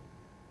 Lord, that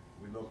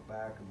we look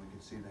back and we can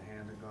see the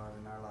hand of God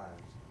in our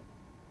lives.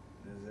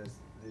 And as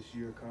this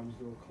year comes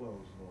to a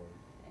close, Lord,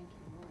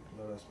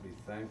 let us be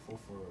thankful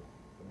for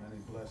the many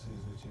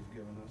blessings that you've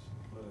given us.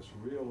 Let us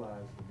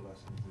realize the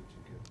blessings that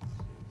you've given us.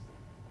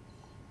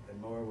 And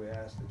Lord, we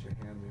ask that your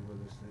hand be with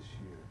us this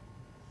year,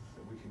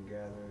 that we can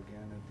gather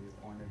again at the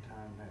appointed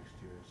time next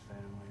year as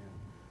family and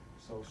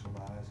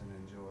socialize and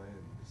enjoy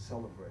and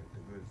celebrate the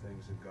good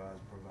things that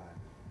God's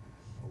provided,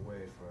 a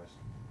way for us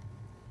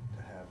to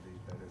have these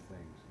better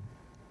things.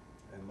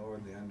 And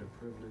Lord, the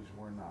underprivileged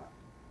were not.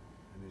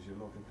 And as you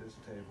look at this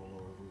table,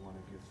 Lord, we want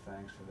to give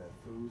thanks for that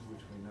food,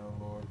 which we know,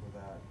 Lord,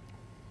 without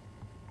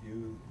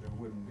you, there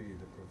wouldn't be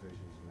the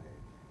provisions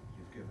made.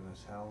 You've given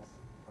us health,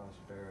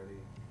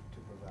 prosperity to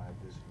provide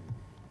this meal.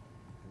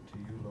 And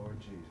to you, Lord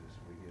Jesus,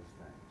 we give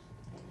thanks.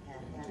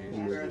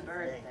 Happy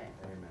birthday.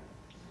 Amen.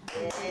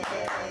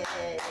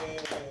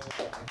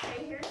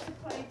 Okay, here's the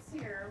plates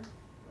here.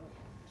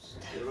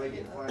 Everybody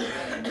get fired up.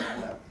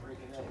 Here we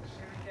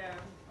go.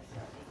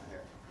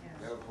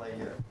 You have a plate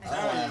here. I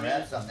don't want to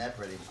unwrap something that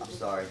pretty. I'm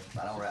sorry.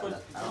 I don't wrap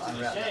that. I don't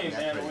unwrap Shame, that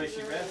man, the way pretty.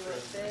 she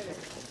wrapped it.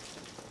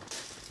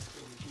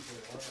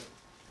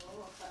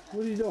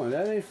 What are you doing?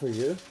 That ain't for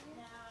you.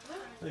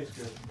 Thanks,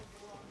 good.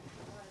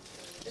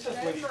 It's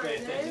just when you pay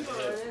attention to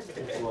this.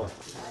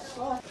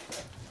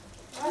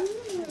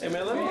 Hey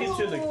man, let me get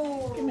you the.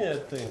 Give me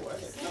that thing.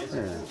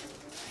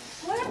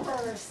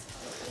 Slippers.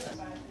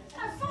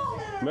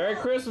 Merry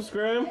Christmas,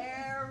 Graham.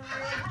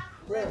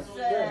 Graham,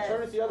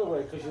 turn it the other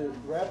way because you're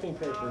wrapping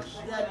papers.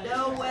 The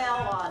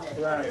Noel on it.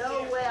 Right.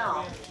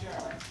 Noel.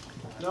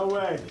 No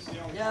way.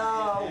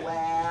 Noel,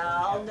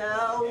 Noel,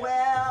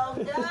 Noel,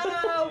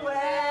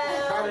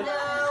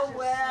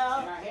 Noel. I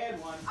had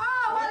one.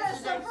 Oh, what a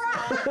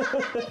surprise!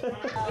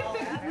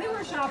 We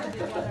were shopping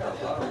together.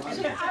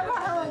 I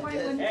brought her away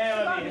when she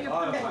Yeah, bought I me mean, a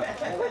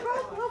present. We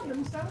both loved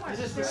them so much. Is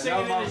this for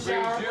singing in the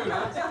shower?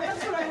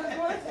 That's what I was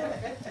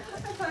wondering.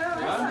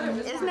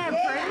 Isn't that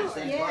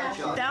pretty? Yeah.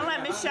 Don't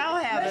let Michelle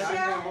have it.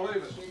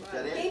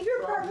 Keep your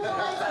purple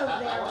eyes over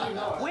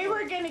there. We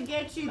were gonna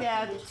get you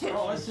that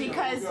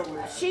because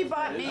she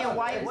bought me a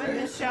white one,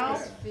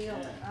 Michelle,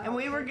 and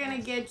we were gonna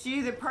get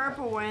you the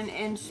purple one,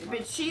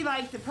 but she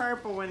liked the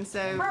purple one,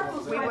 so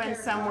we went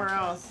somewhere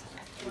else.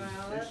 Wow,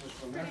 that's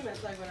pretty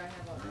much like what I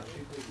have on.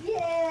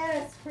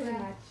 Yes, pretty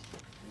much.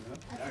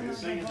 I can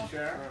sing in the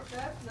shower.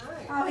 That's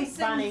nice. Oh, he's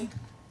Funny,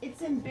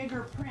 it's in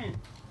bigger print.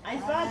 I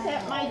thought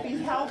that might be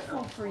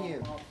helpful for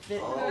you. Oh,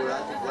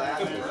 that's the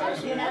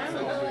glasses. You know?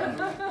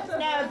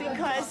 No,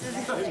 because of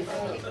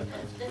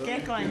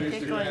Dicklin.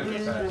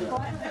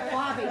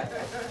 Bobby,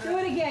 do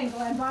it again,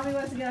 Glenn. Bobby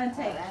wants to get on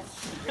tape.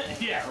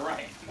 Yeah,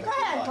 right. Go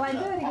ahead, Glenn,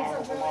 do it again.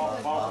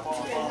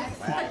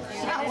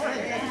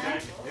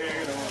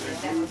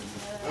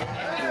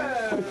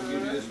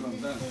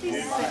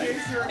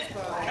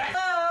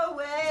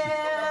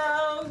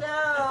 Noel,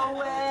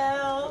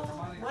 Noel.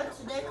 What's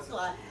the next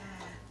line?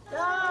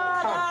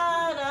 Da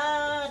da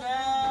da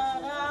da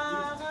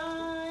da da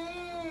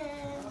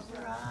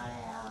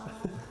Israel.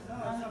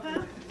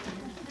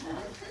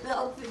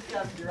 They'll think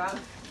I'm drunk.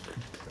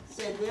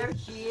 Said there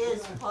she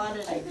is,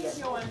 potted again.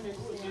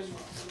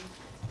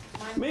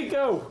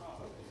 Miko.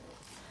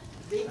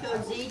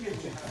 Miko's eating it.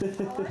 I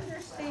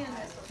understand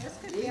this. This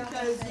could be on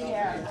Miko's the eating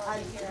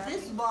it.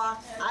 This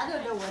box, I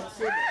don't know what's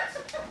in it.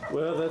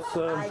 Well, that's I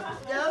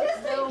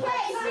don't know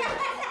what's in it.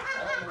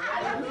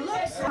 It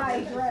looks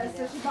high dress,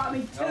 so she bought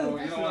me two. Oh,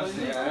 you don't want to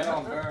see that. I'll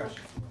embarrass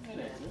you.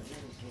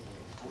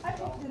 I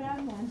picked it out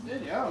one.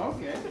 Did you? Oh,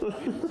 okay. So,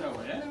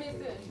 Let yeah. me see.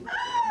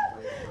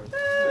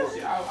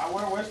 See, I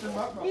wear Western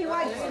buckle. He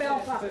likes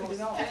belt buckles.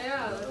 Yeah,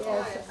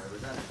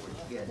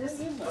 that's This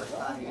is First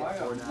time you I get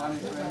got $4 money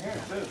in here,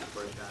 too.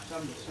 First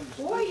time.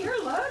 boy,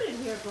 you're loaded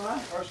here, bro.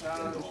 Person I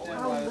don't understand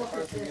Oh, why look this at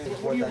person this.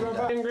 gets What are you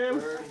rubbing, Graham?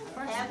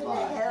 having a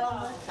hell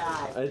of a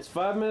time. It's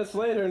 5 minutes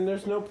later and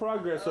there's no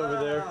progress over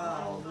there.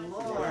 Oh,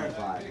 Lord.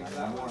 Five,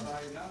 not more.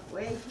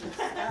 Wait.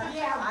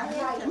 Yeah, I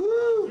hate to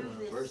Woo! do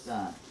this. First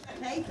time.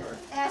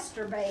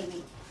 Esther,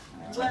 baby.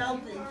 Well,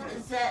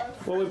 is that?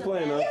 What we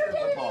playing, huh? You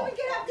didn't even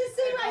get up to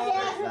see my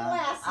bathroom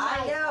last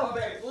night. I know,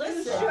 but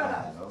listen.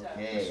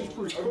 Okay.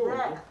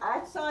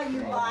 I saw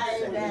you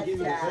buy that thing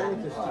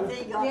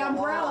The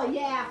umbrella,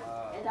 yeah.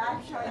 and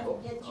I'm trying to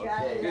get you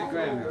out of Good that.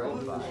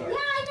 grandmother. Yeah,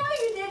 I know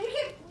you did.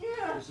 You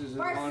kept, This is in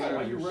Bart honor said,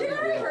 of your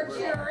Jerry for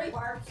Jerry.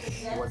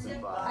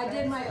 I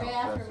did my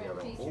bathroom in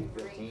peach and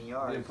 15 green.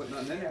 yards. Didn't put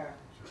nothing in it.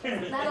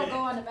 That'll go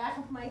on the back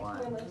of my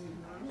toilet.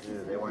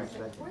 They weren't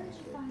expecting me.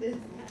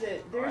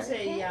 There's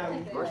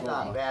a, First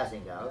time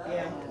passing out.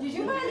 yeah. Did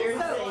you buy There's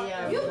this? a,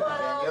 You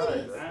bought all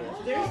these.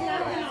 there's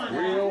nothing on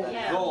Real that.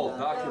 Yeah. gold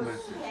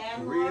documented.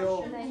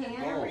 Real The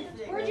hand. gold.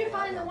 Where'd you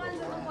find the ones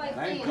that look like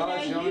Thank these?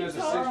 God she only has a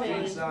You told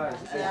 16 me. size.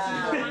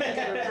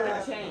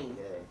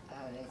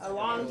 A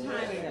long time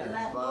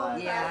ago.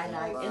 Yeah, I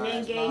know. And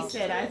then Gay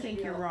said, I think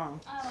you're wrong.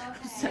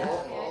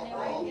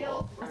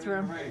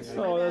 Bathroom.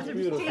 Oh, that's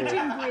beautiful. Peach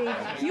and green.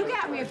 You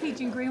got me a peach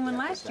and green one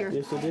last year.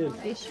 Yes, I did.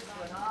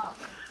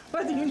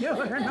 Whether you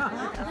knew it or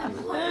not.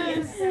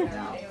 It's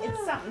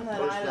something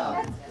that I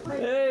love.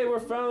 Hey, we're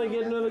finally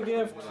getting another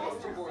gift.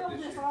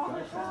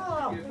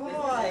 Oh,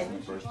 boy.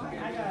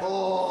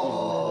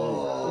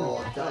 Oh,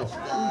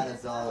 touchdown,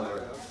 it's all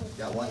over.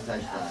 Got one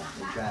touchdown.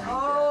 We're trying to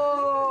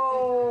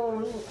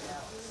Oh.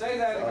 Say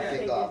that I'll again.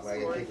 kick off. I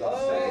gotta kick off.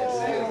 Say it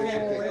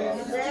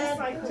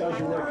Tells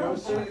you where it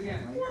goes to?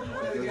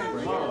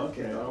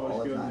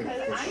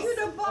 I should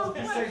have bought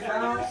one for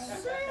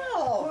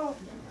yourself.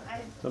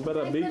 I bet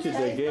I beat you at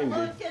that game, dude.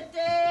 Look at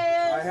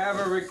that. I have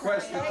a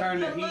request to turn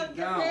the heat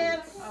down.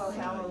 Oh,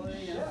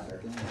 hallelujah.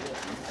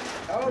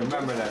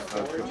 Remember that,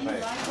 folks. You'll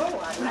pay.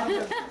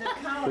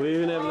 We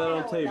even have that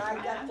on tape. I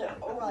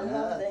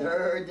love that.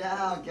 Third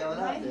down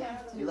coming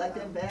up. You like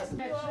them passes?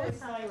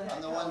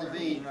 I'm the one to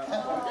beat.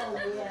 Oh,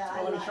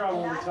 yeah. Let me try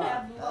one more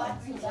time. I'll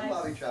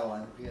probably try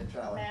one. You gotta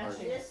try one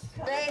first.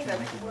 David.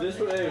 This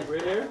one, hey,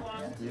 right here?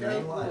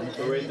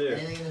 Right there.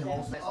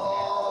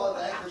 Oh,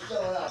 thanks for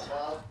showing up,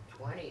 Bob.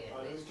 20 at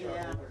least.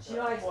 Yeah. She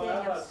likes staying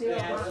up still.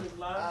 Yeah, she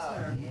loves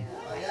her.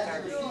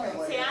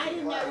 See, I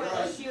didn't know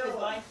whether she would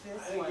like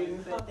this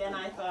one, but then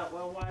I thought,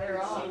 well, why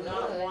would she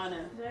not want to?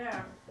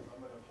 There.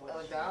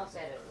 Oh, Dawn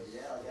said it was.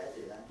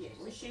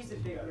 Well, she's a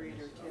big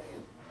reader too.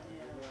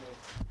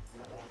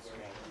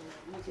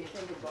 What do you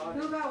think about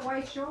Who it? got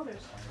white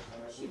shoulders?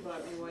 She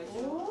bought me white.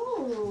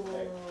 Ooh.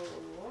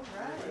 All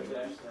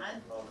right.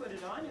 I'd put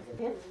it on if.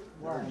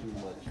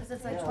 Because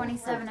it's like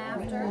 27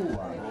 after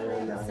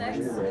 6.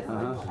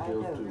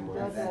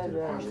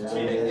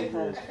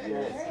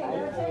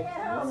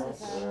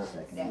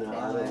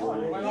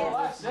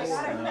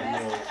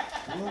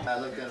 I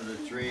looked under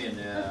the tree and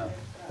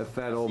The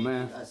fat old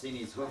man. I seen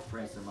these hoof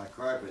prints in my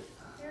carpet,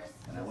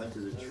 and I went to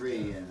the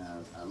tree and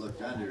I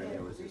looked under and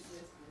there was this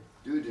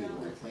doo-doo.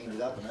 And I cleaned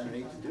it up, and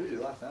underneath the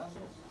doo-doo I found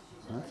it.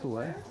 That's the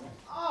way.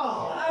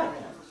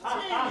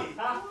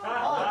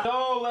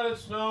 No, let it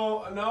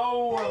snow.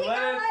 No,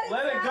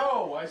 let it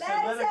go. I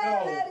said let it go.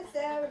 Let it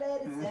down, let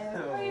it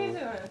down. What are you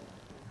doing?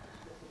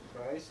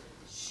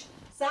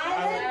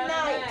 Silent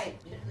night.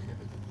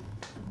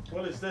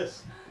 What is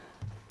this?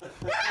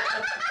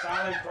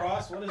 Silent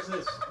cross? What is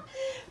this?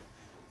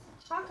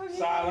 How come you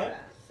Silent.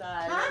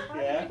 Silent. Huh?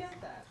 Yeah.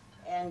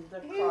 And the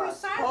He was cross.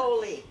 silent.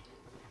 Holy.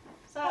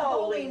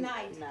 Holy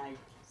night. Night.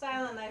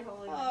 Silent night,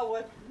 holy night. Oh,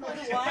 what do I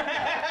know?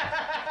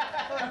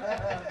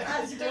 I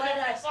was glad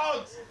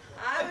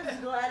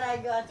I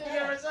got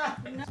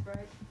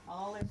that.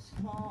 All is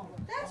calm.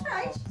 That's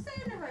right. She's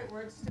saying the right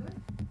words to it.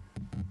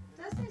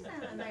 Does say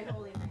silent night,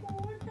 holy night. Oh,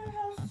 what the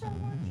hell so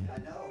much? I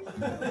know.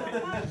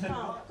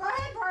 Go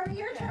ahead, Barbie,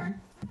 your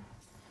turn.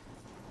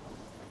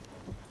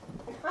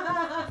 I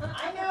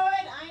know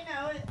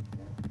it.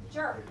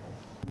 Sure.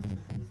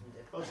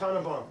 Oh,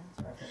 Tannenbaum.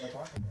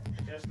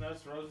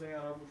 Chestnuts roasting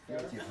on open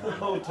fire.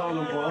 Oh,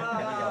 Tannenbaum. I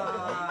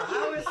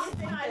was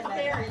sitting right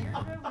there.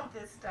 You're good with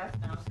this stuff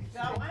now.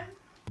 Got one?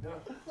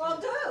 Well,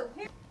 do.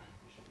 Here.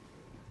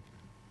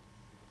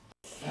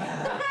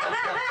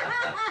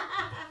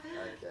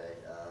 Okay.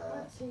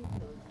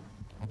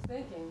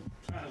 Thinking.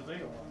 Trying to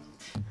think of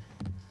one.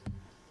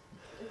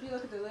 If you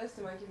look at the list,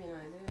 it might give you an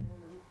idea.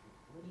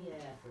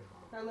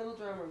 Our little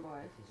drummer boy.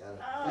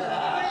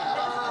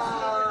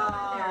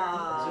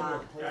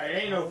 Yeah,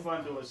 it ain't no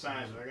fun doing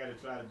signs, so I gotta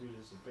try to do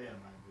this in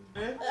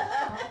pantomime.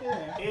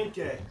 NK.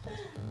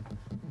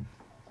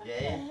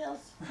 Jay,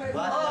 Button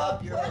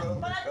up your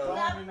overcoat. Button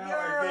up Now your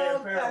I get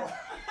overcoat.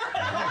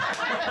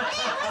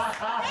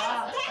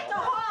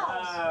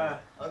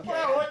 Okay.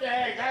 Well, what the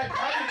heck? I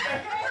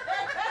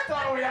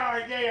thought we all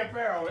had gay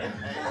apparel.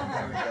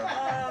 There we go.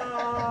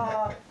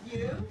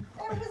 You?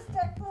 It was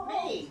decked the whole.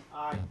 Me.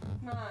 Aye.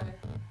 My.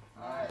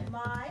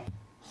 My.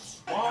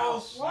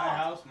 Walls, my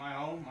house, my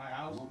home, my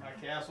house, my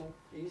castle.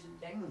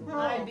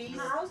 My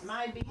beast.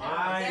 My beast.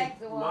 My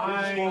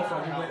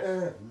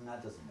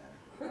That doesn't matter.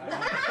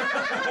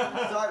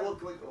 Sorry, well,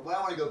 I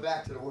want to go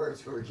back to the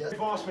words we were just.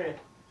 Boss man.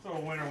 Throw a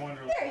winter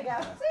wonderland. There you go.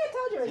 See, I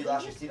told you it You was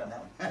lost your seat on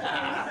that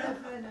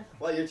one.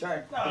 Well, your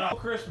turn. No,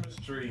 Christmas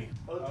tree.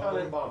 Oh,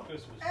 Tannenbaum.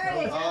 Christmas. There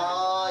you go.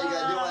 Oh, you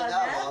gotta do one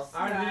that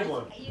I did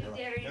one. You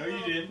did. No,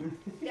 you didn't.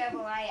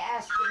 Devil, I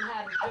asked him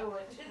how to do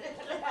it.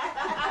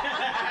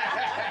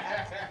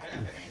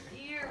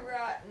 You're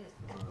rotten.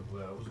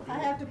 Well, it was I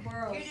have to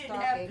borrow You a didn't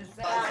have stocking. to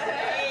say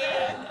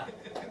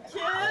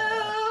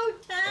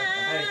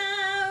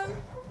Town.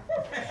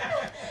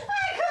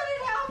 I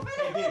couldn't help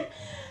it.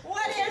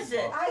 What is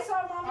it? I saw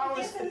Mama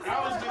kissing I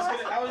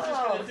was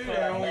just gonna do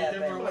that only a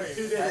different way.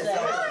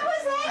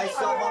 I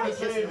saw Mommy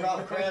kissing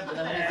Ralph Crampton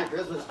underneath the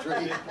Christmas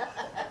tree.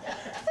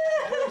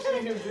 I've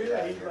seen him do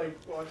that. He like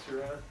walks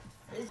around.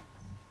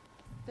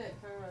 Dick,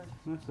 very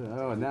much.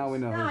 Oh, now we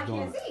know No, I who's doing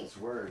can't it. see. It's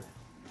word.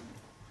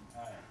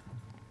 Alright.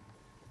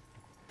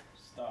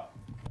 Stop.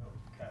 Go.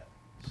 Cut.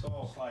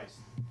 Saw. Slice.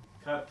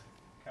 Cut.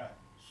 Cut.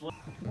 What?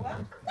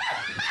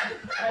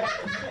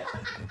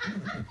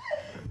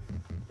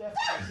 That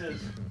guy says,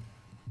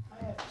 I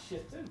have to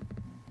shit too.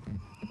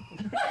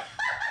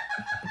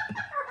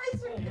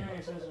 Yeah,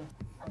 he says,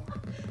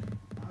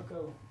 I'll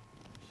go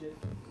shit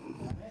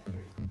on that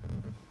tree.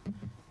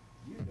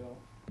 You go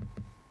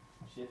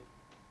shit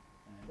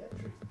on that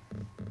tree.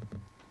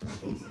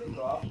 So they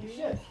go off and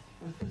shit.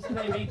 So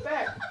they meet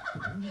back.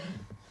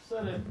 So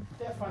the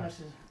deaf hunter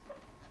says,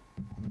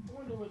 I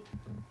wonder what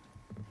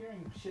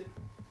hearing shit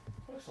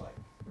looks like.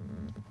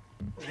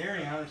 The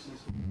hearing hunter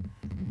says,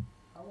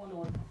 I wonder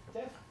what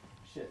deaf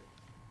shit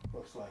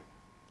looks like.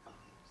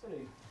 So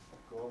they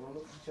go over and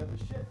look at each other's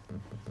shit.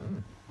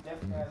 Deaf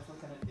guy's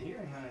looking at the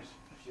hearing hunter's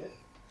shit.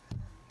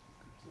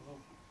 It's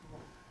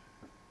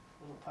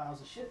little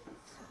piles of shit.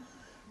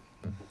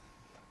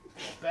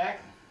 Back,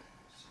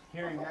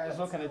 hearing guy's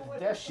looking at the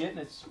deaf shit, and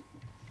it's a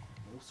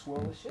little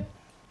swirl of shit.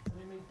 So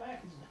they meet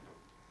back and says,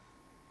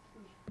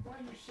 why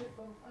your shit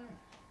little fire?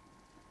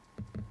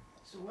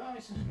 So well,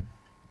 he says,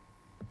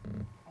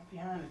 I'm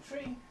behind a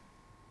tree,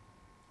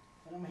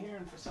 and I'm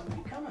hearing for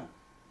somebody coming.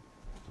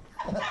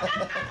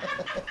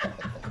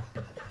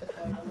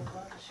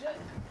 Shit.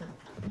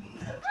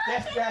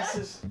 Deaf guy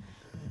says,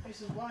 he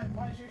says,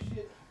 why's your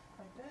shit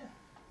like that?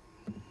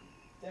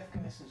 Deaf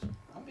guy says,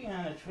 I'm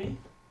behind a tree.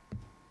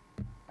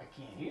 I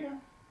can't hear,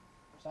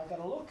 so I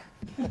gotta look.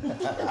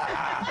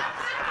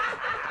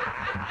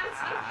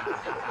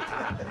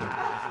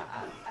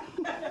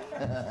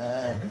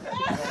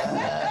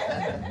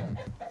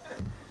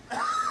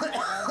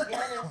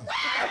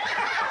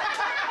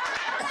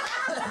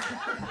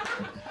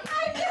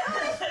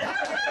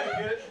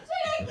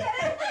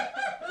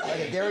 Like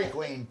a Dairy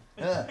Queen.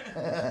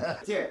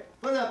 Here,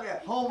 put it up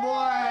here.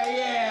 Homeboy,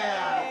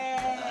 yeah!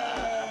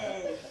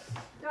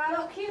 Do I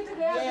look cute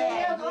today?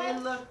 Yeah, Glenn?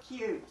 you look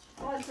cute.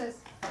 What's this?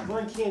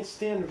 Glenn can't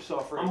stand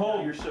herself right I'm now.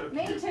 holding. You're so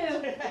Me cute. too. You have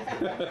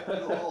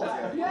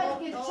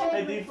to get Hey,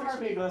 shaved Dave, before. fix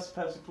me a glass of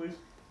Pepsi, please.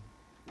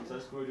 Is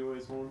that squared away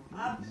this morning?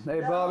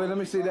 Hey, Bobby, let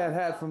me see that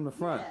hat from the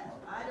front.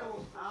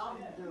 I'll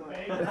do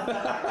it.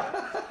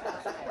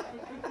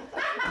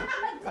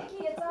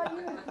 Dickie, it's all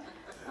you.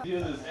 We do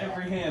this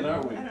every hand,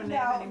 aren't we?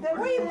 No, then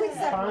we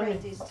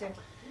separate these two.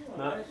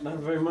 Not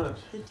very much.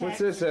 What's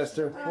this,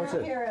 Esther? What's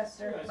it? Here,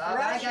 Esther. Bob,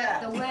 I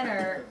got the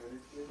winner.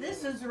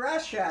 This is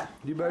Russia.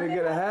 You better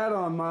get a hat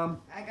on, Mom.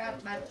 I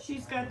got my.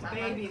 She's got the my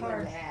baby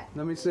card one. hat.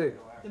 Let me see.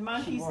 The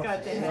monkey's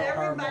got the hat.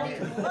 Everybody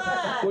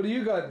won. What do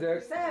you got,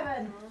 Dick?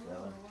 7,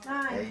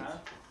 9.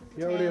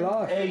 You already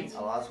lost. 8. I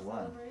lost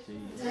one.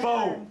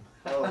 Boom.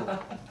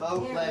 Bo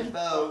played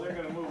Bo. They're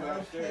gonna move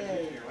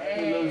upstairs.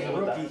 Hey.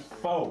 Rookie.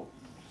 Foe.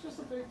 It's just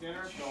a big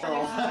dinner.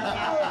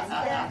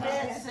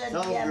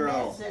 Some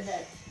girl.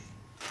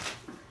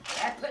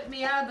 That put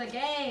me out of the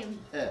game.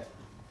 Yeah.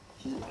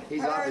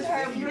 He's off his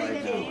Vicky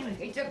right now.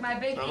 He took my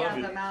biggie love out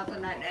you. of the mouth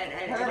and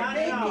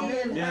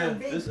Yeah,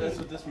 that's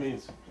what this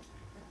means.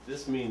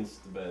 This means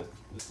the bed.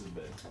 This is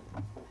bed.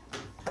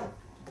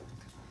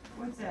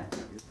 What's that?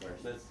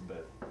 That's the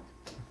bed.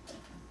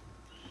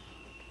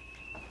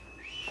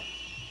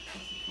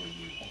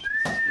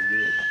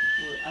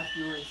 Up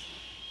yours.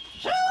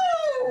 This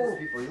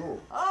is for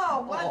you.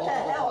 Oh, what the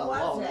hell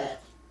was it?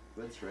 that?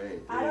 Good trade.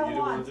 I don't you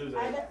don't want. wanna do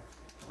that.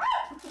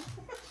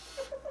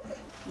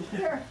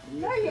 There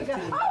you go.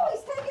 Oh,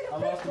 he's taking I a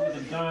lost it picture.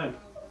 with a dime.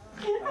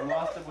 I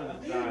lost it with a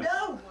You dime.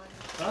 know.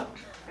 Huh?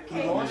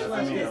 Okay, lost who it. won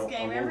I this won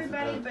game? for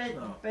Everybody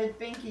that. but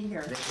Binky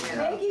here.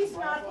 Biggie's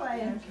not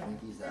playing.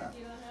 Pinky's out.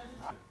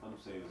 I'm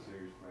saying a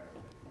serious prayer.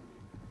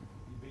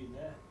 You beating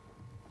that?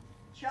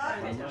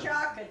 Chocolate,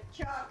 chocolate,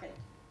 chocolate.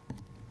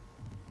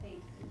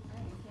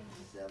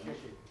 7.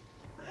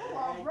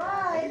 All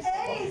right,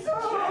 Ace.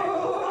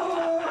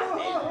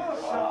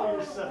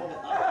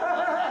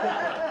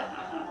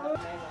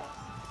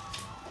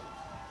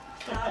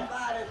 How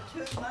about a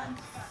 2-month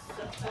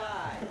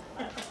supply?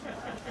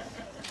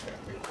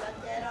 You got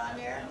that on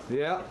there?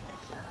 Yeah.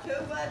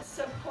 2-month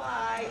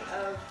supply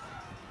of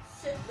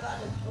sitting on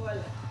the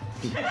toilet.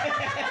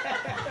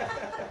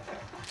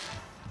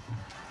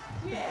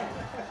 Yeah,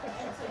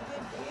 it's a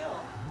good deal.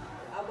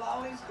 I'm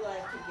always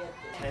glad to get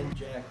this. 10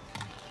 jack,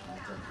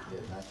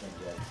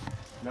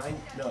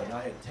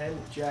 10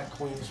 jack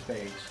queen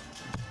spades,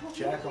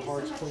 jack of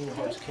hearts, queen of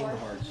hearts, king of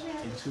hearts,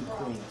 and 2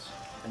 queens.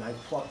 And I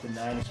plucked the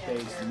 9 of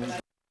spades, the new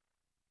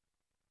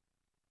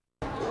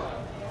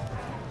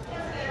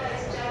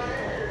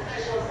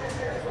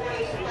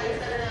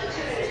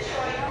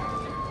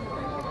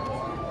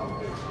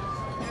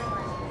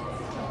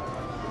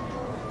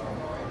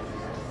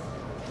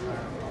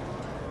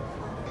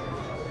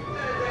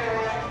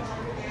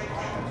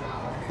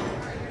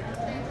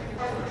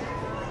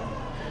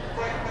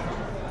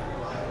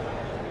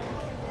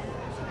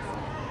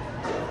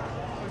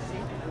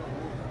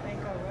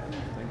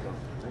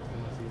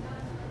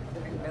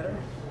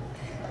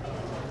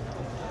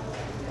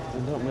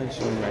Don't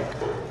mention that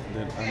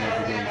I'm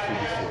never going to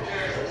CBC.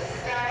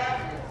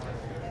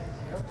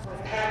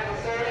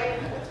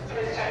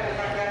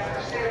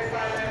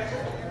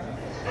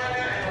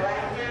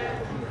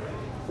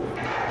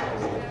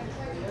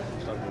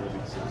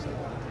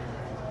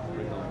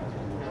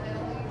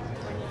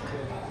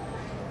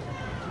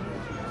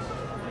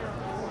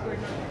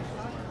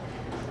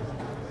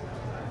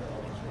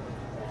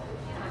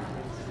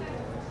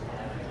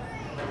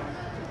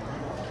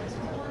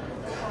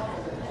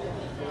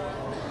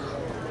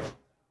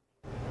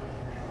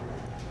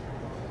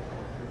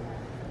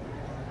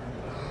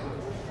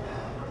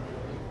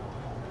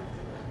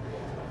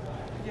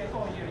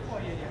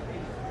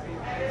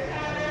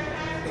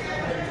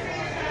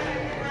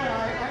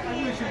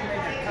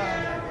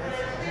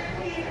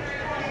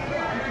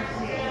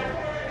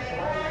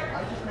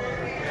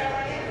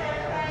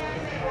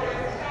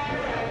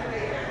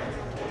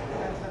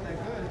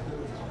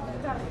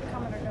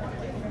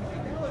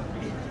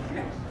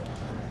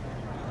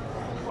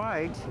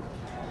 Right.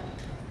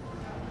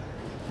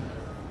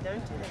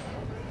 Don't do that.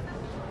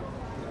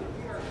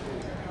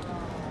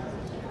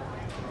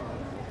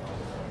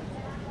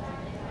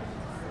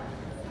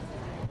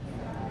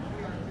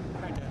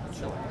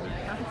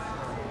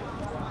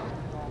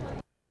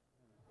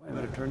 I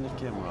better turn the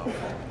camera off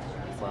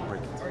before I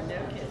break it. Or no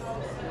kiss.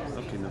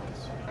 Okay, no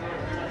kiss.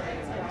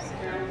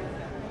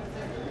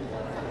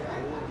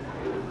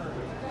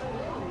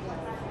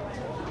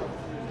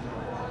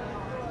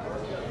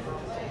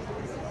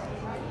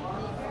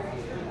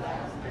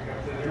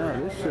 No,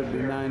 this should be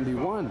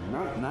 91,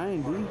 not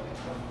 90.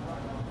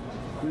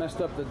 I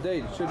messed up the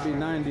date. It should be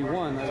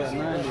 91. I got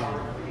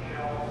 91.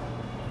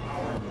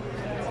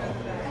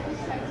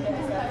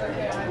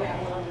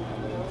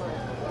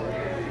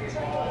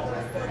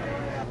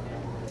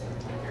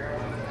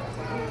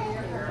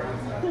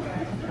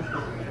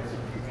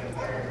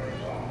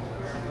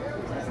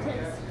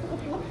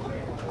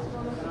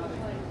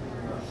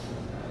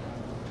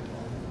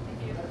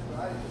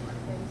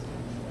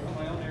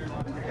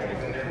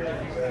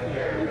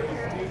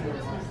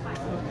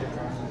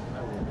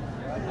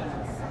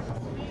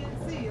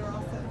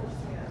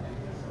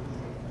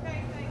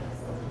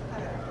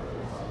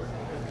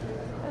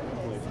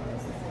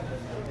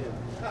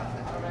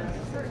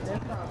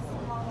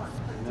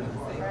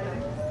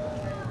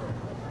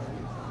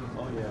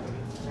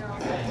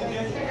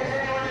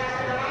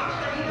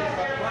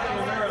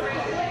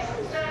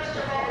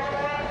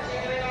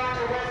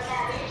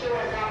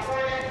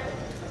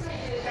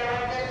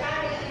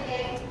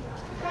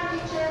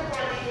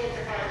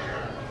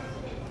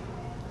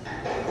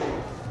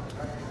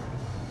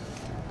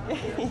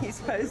 He's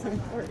posing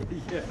for it.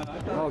 Yeah.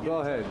 Oh, go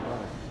ahead.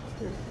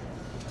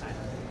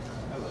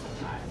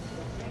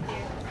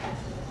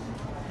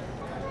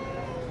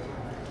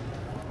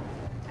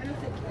 I don't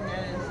think he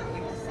knows that we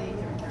can see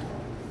him now.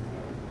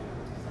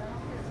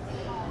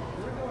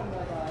 We're going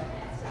bye-bye.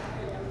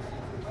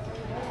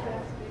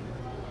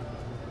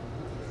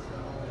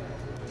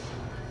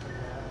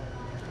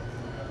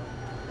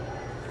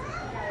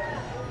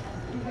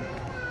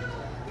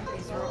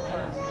 He's real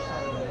close.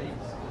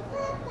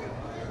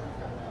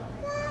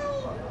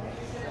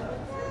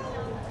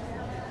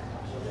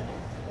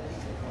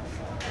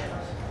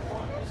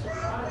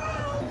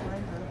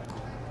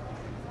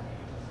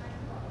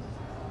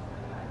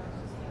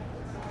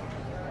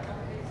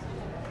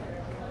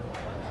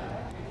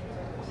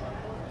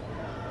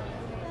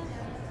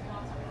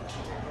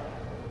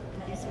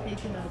 He's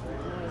peeking out the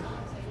door.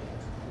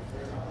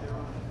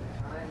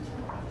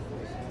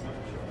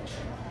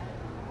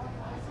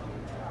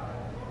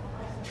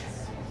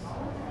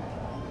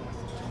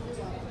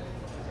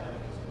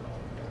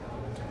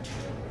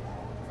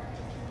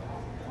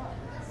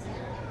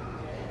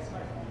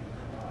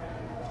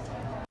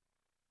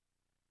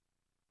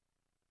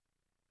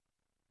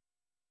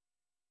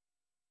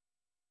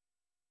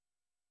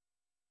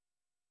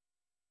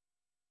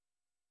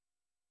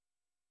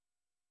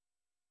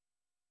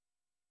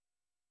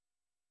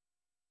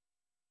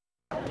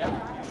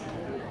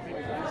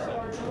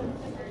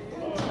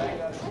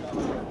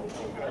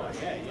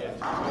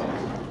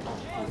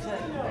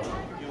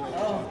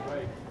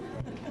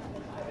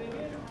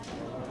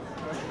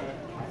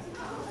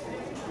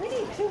 We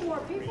need 2 more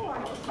people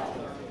on this side.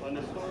 On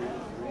this one?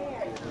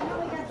 Yeah, we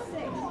only got 6.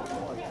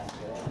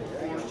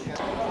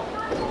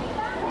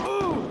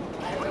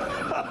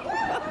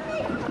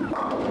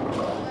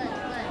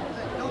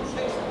 Don't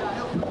chase him down,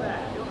 he'll come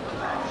back. He'll come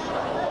back.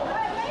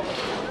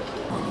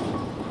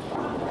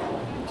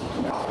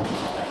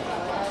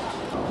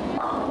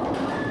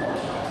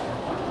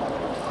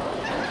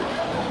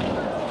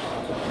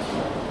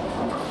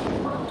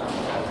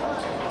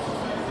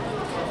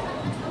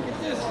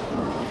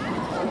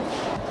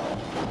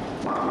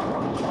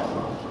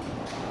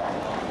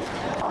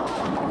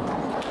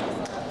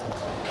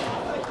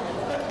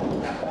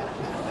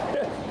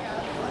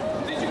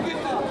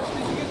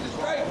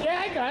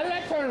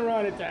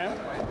 At a time.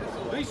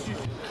 At least you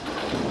should.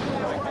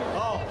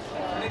 Oh,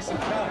 I need some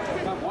cup.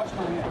 Come, watch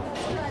my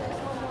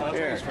hand.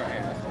 Here. Thanks for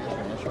hand.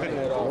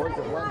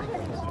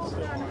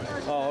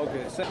 Oh,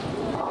 okay.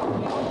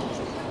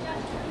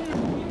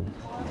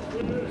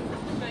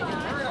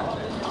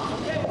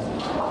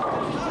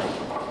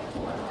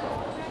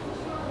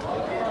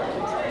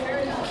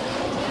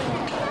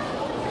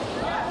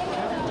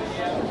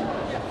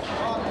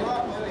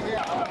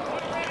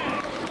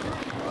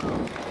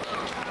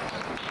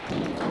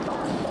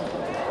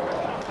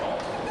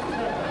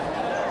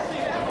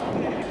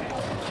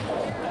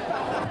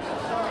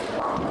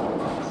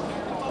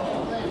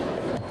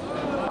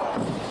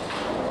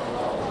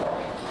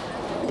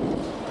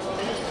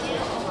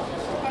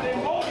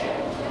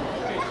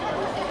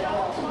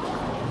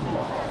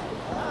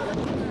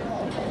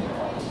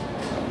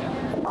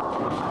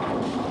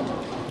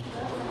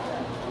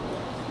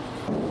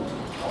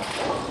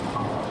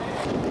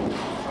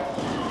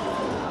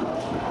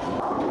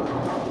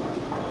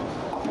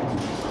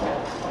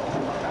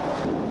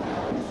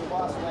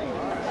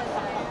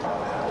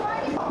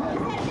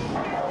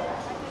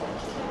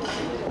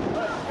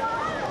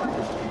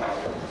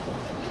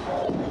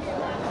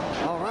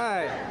 All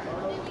right.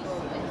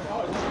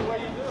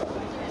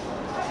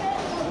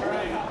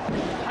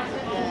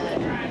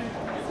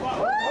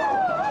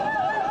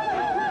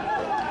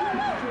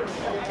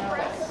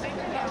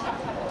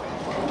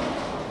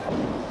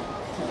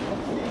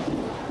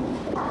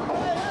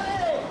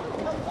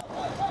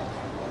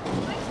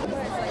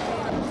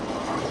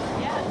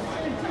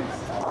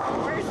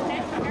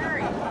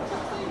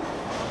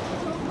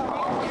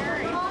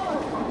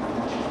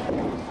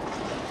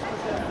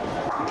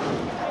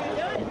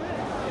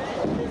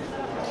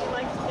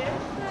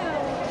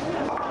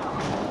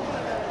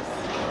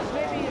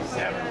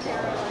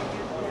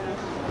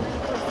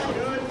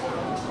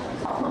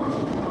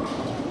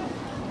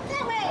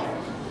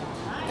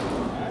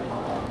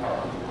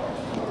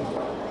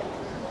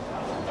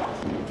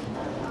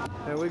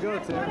 There we go,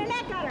 Tim.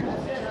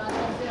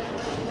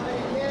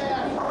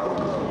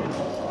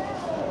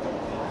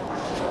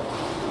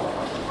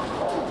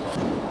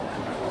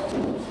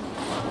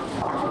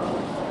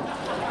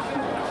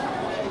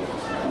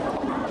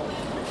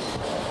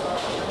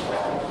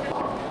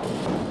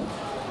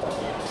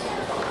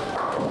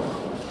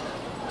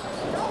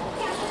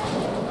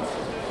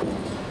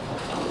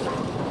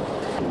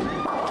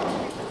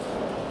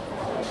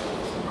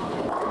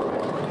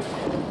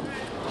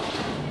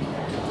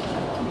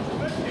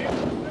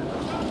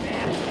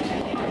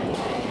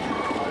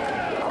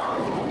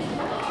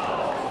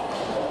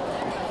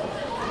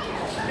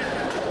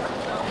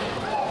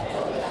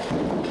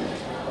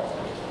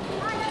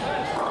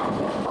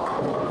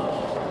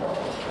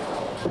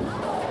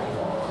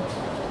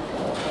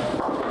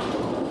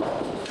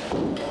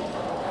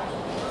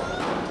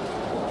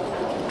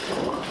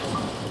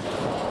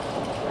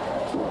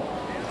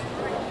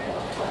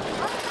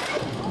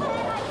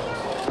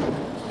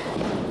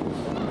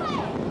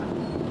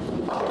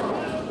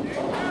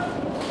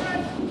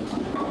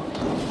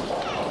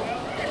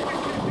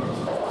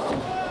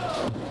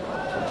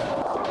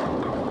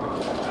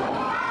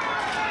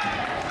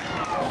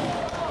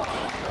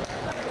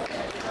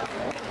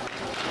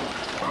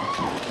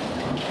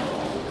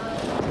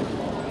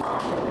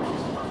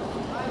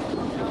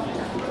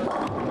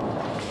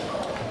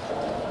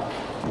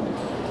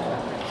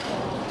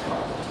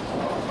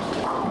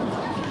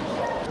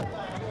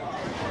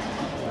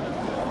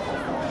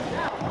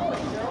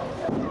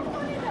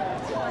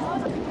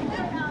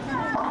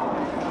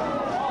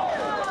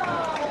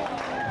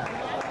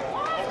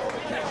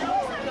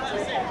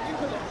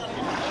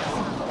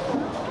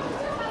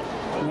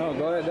 No,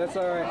 go ahead. That's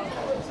all right.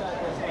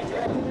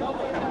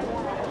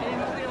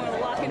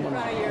 I'm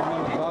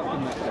gonna talk to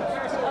him.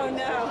 Oh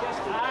no.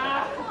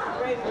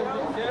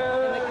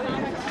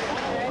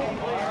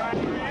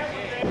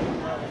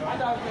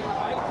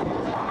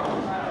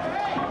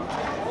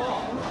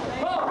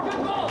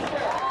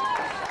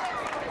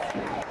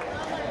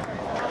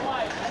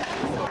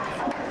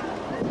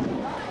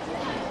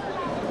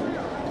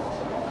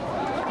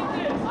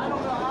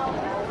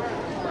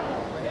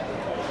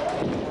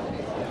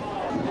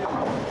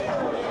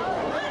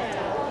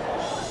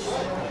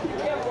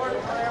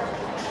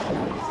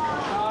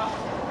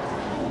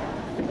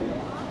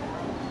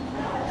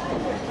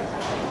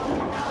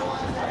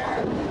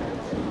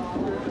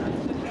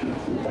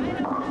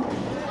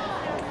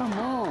 Come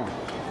on.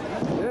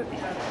 That's it.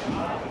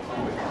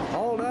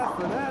 All that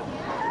for that.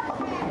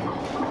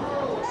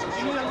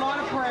 You need a lot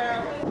of prayer.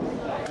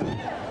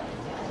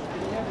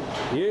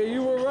 Yeah,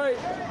 you were right.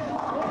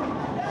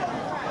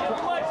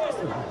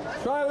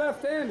 Try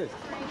left-handed.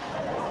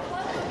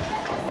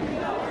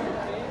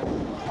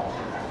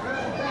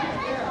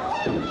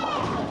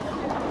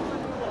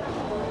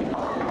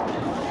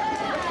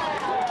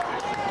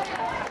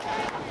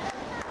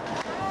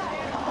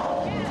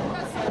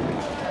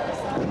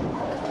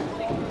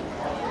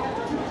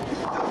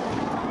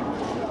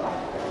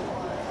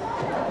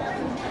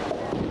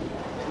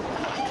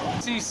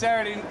 See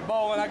Saturday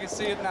bowling, I can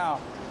see it now.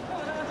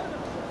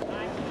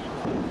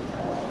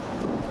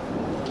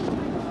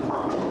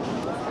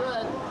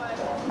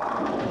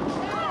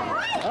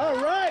 All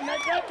right, and I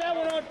got that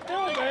one on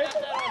film,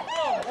 babe.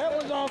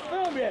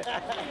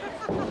 that.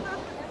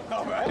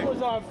 All right. That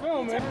was on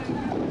film, man.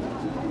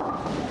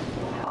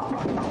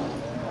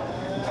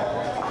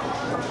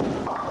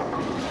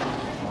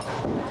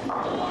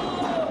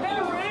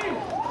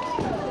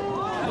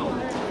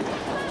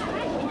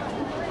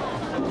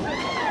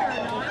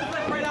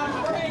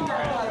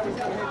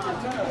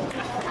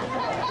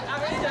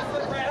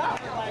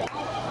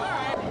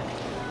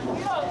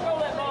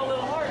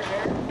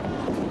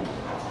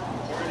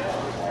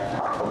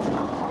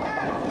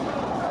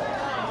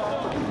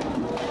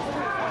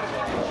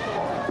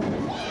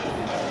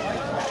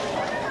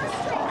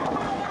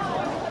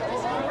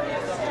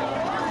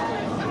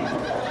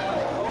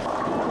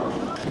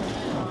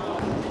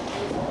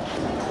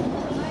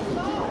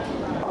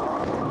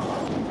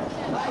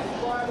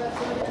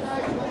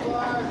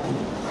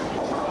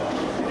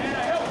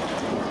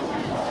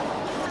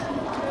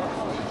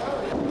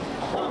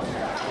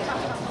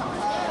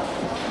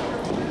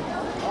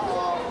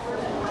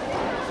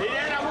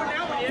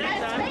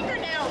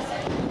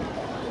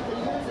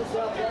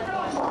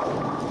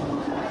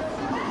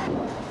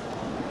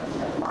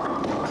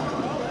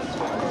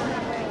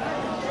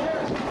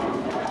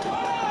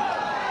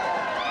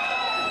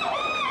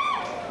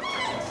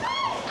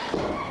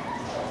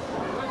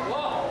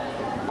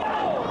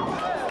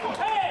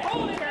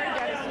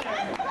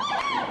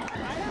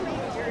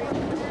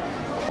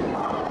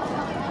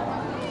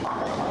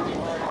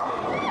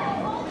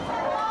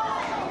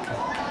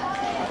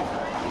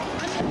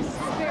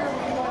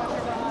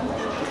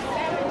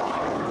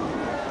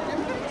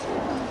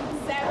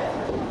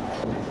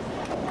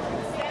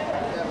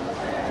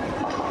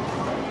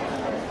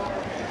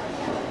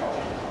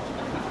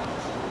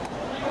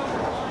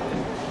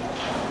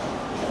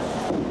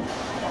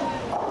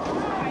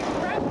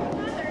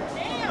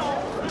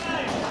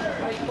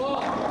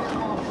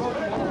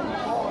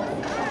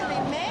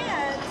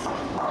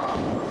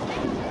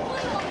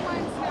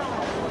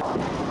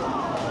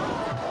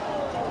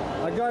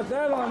 I got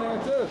that on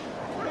there too.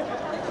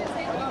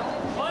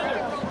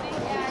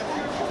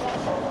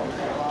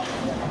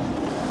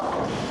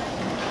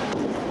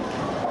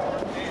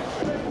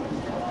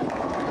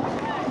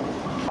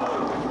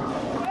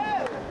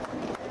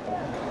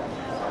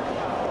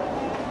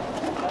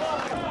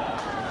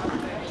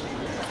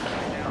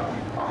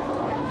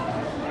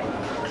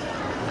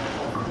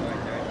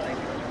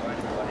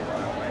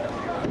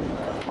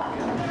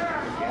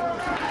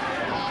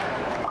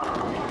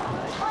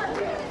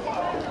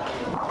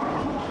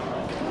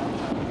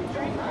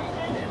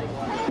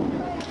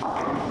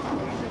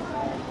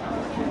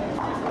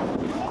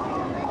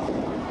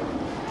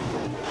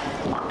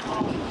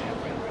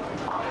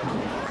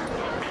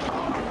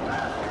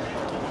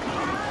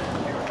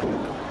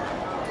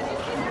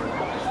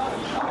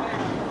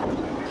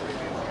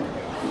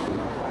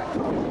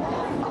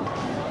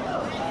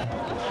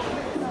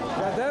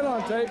 Got that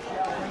on tape.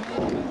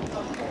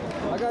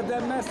 I got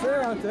that mess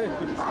there on tape.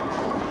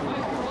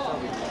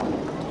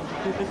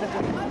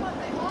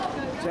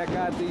 Check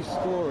out these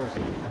scores.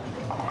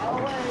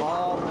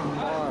 Ball and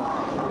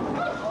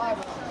bar.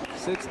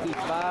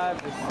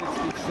 65 to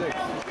 66.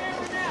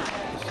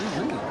 She's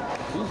in it.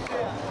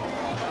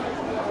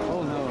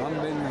 Oh no, I'm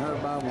beating her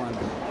by one.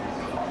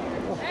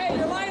 Hey,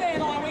 your light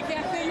ain't on. We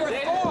can't see your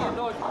score.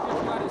 No, it's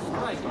got his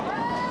strike. Come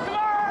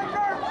on!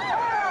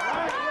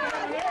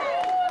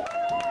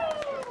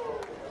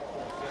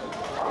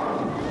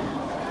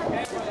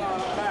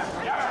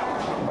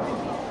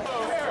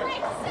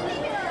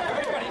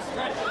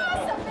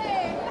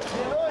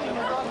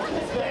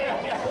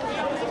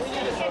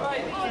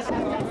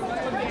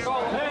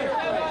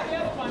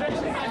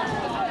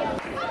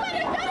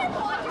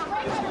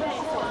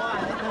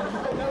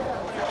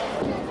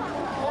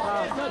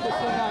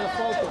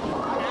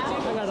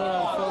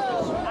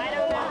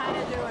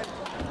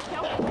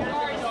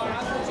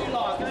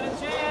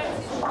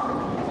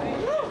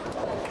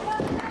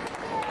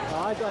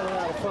 I got it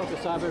out of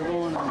focus. I've been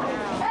rolling on it.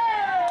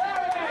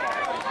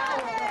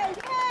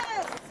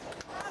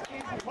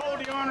 Hold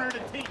the honor of the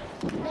team.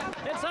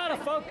 It's out of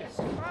focus.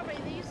 Probably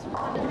these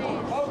one of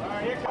these. All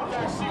right, here comes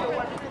our seal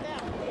weapon.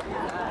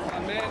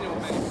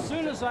 As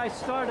soon as I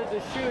started to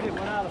shoot, it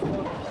went out of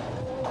focus.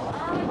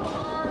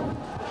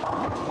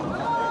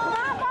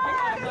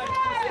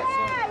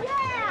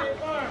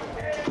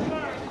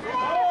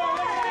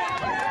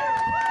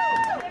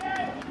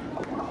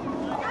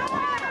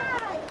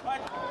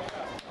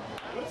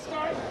 Good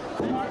start.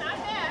 Not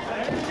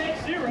bad.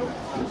 Next 0.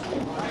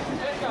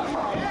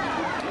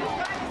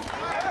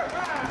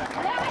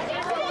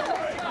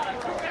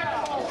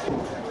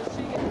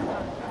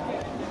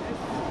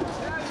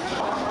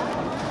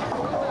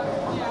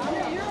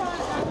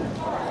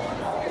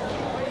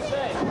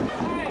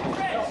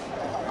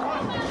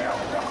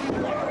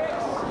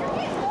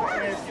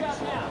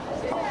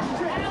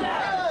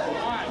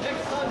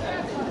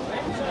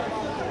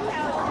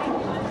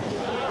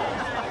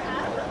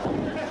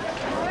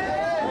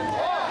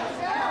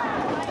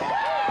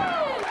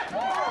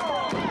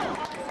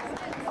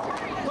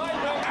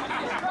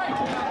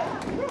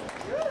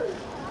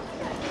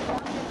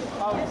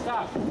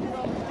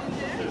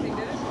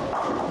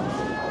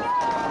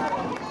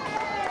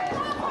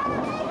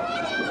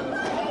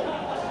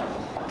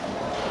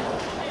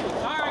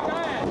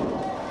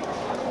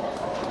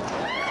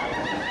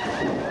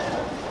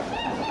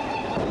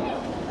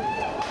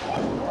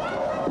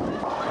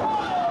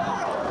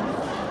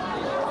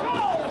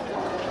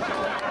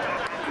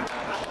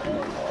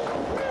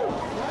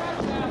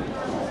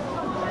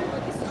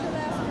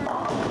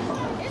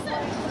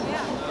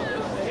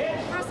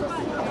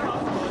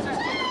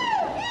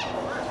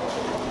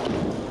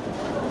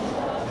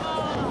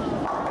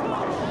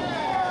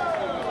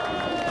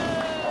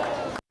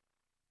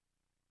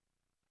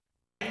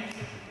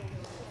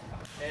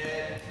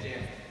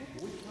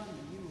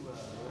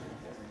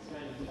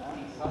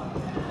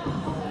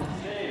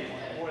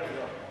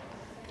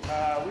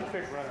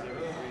 perfect run of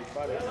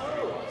everybody.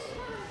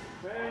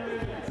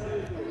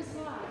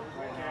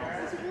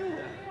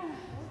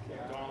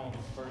 McDonald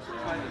first.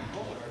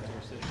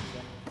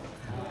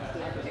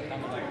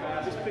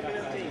 Just picking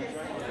up teams,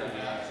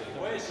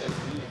 right? Wait a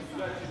second.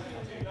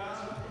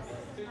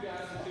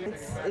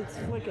 It's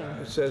flicking.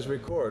 It says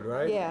record,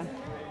 right? Yeah.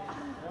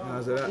 Now,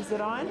 is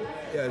it on?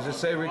 Yeah, does it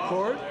say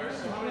record?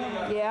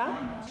 Yeah.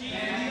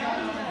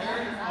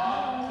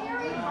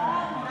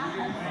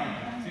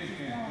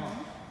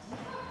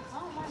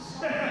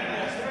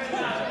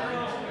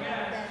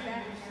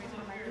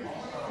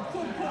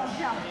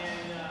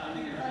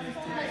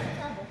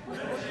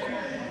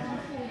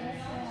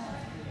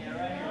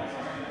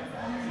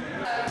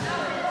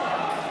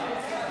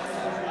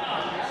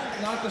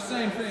 Not the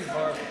same thing,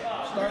 Barb.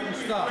 Start and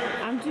stop.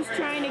 I'm just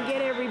trying to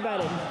get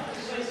everybody.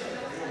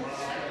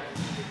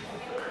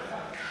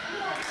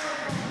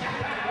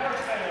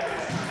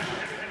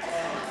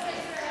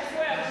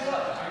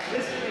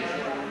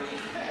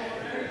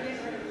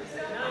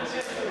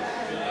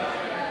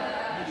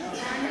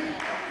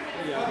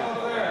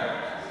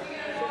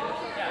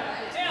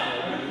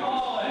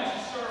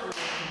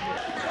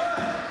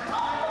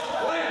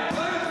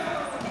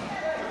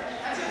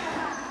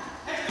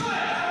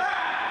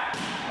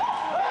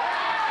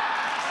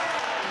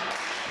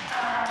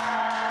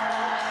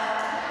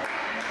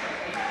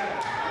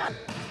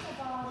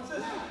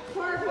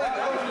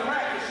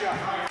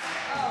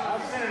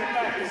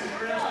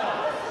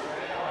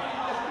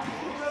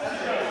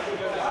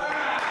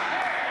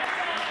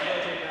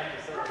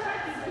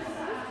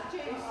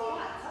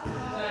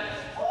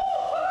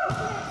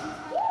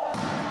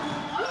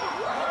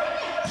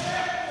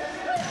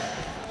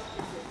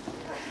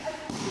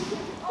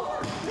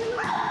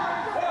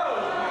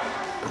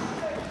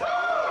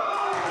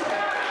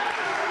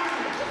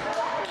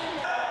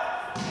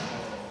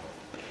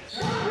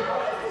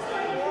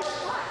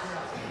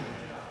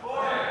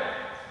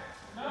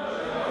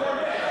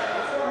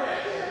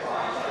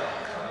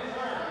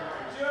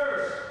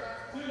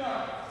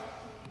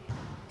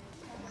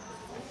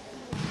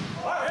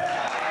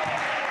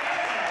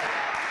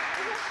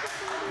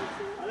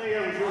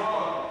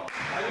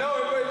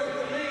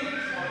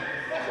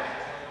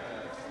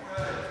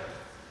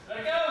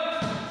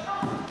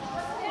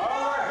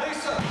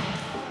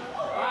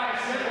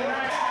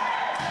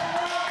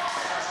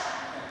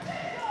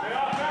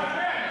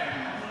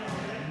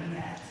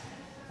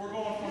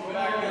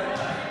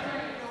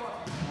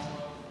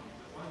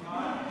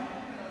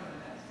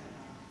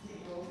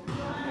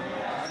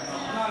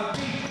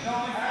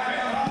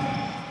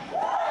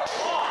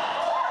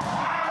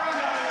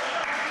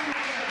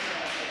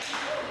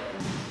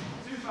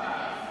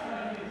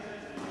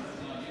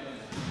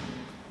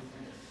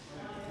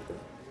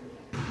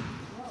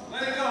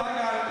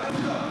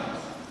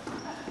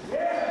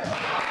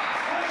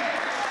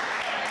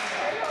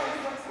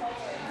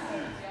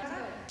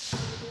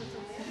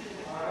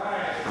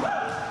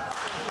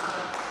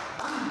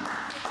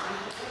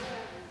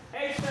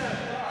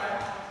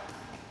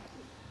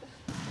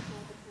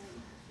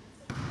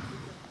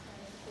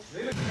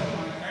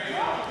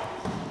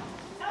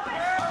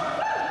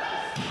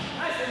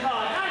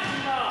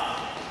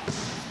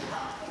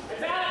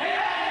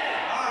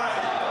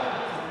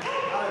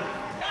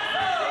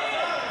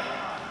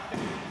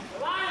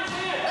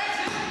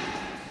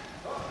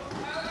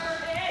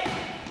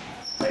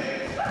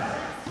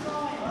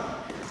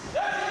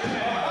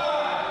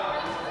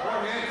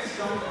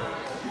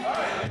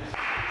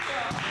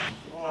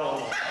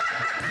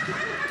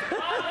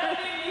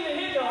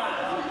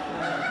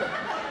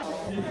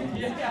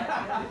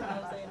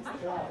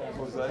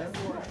 Was that?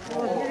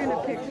 Well, if you're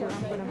gonna picture,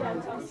 I'm gonna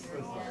move.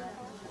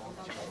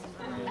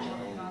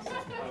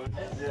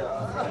 Yeah.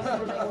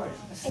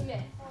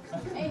 Amen.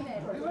 Amen.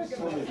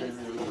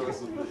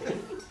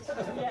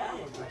 Yeah.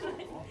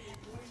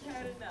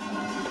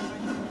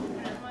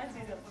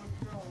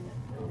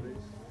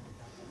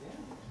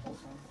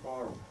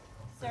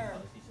 Sir.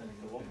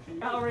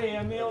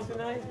 Calorie meal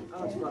tonight?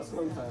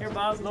 Here,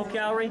 Bob, low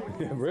calorie?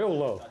 Real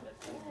low.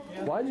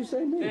 Why'd you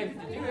say me? Did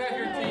you have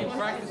your team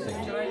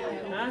practicing tonight?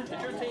 Huh?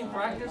 Did your team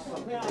practice?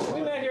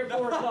 We met here at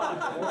 4 o'clock.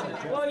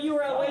 Well, you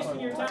were out wasting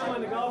your time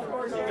on the golf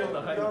course here.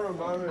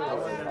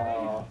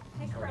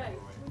 Hey, Craig.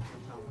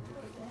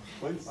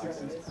 Played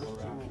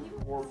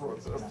 64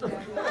 protesters.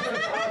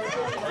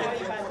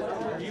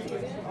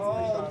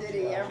 Oh, did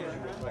he ever?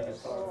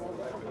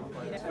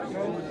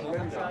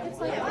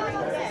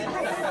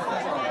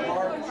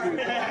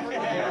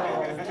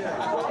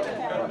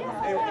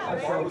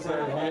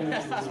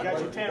 Got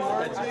your 10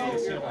 words?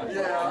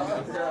 Yeah.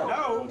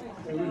 No.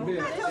 It would be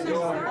she's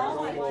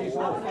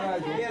so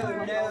fragile.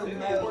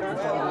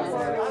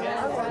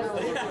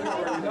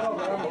 No,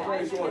 but I'm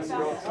afraid she wants to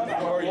go.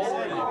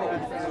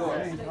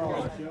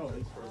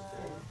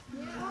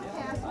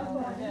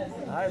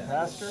 Hi,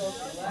 Pastor.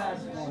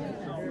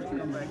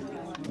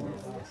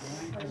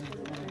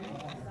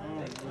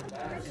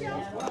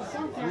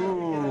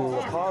 Ooh,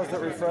 a pause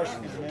that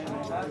refreshes.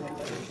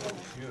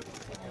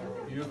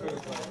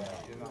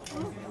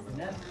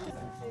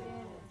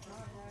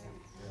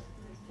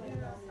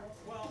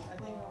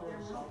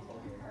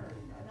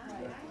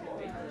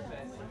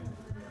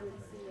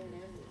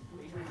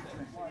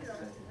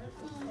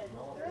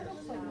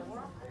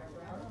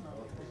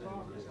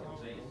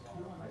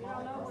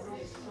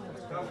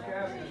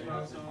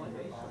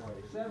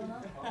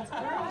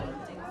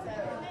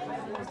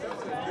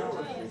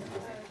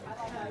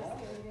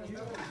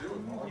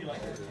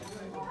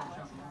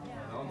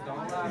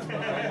 Don't lie to me.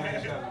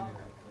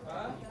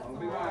 Don't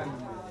be lying to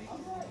me.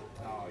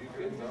 No, you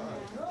kidding me?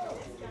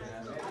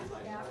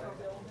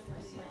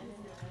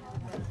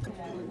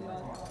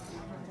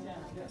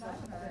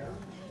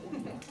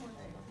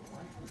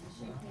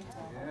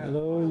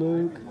 Hello,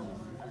 Luke.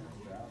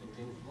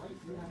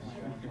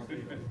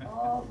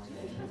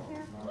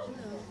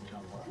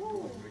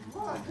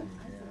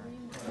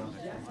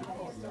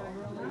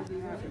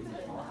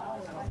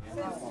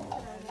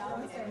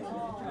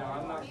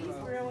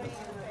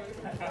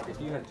 If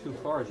you had 2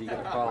 cars, you get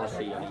a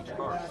policy on each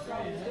car.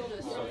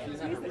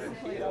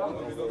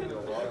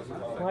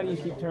 Why do you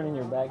keep turning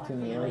your back to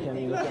me every time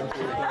you look at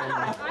me?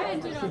 I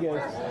didn't do She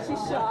goes, she's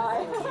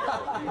shy.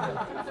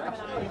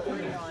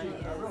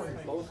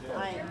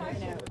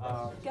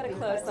 Get a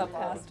close up,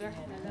 Pastor.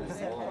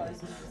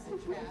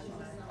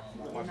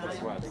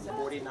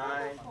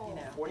 49,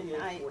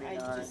 48,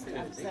 49, 50.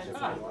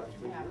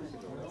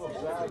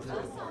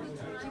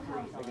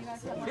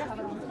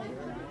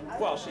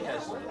 Well, she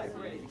has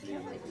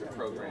the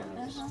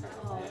programs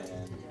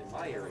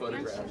and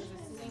photographs.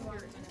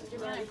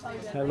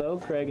 hello,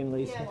 Craig and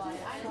Lisa.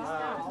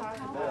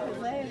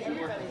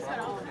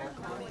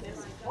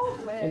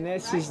 And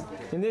this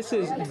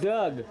is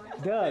Doug.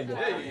 Doug.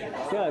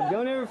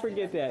 Don't ever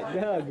forget that.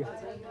 Doug.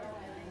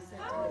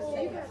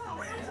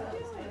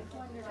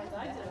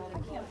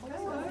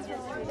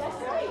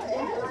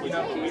 We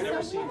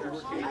never seen her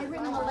skate. I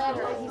written him a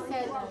letter. He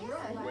said,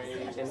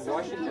 In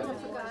Washington.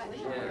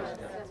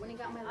 when he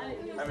got my letter,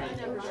 I mean,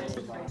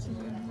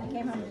 I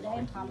came home today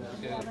and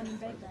popped the oven and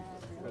baked that.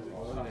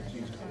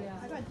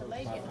 I got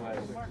delayed getting home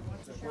from work.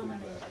 What's the show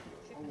money?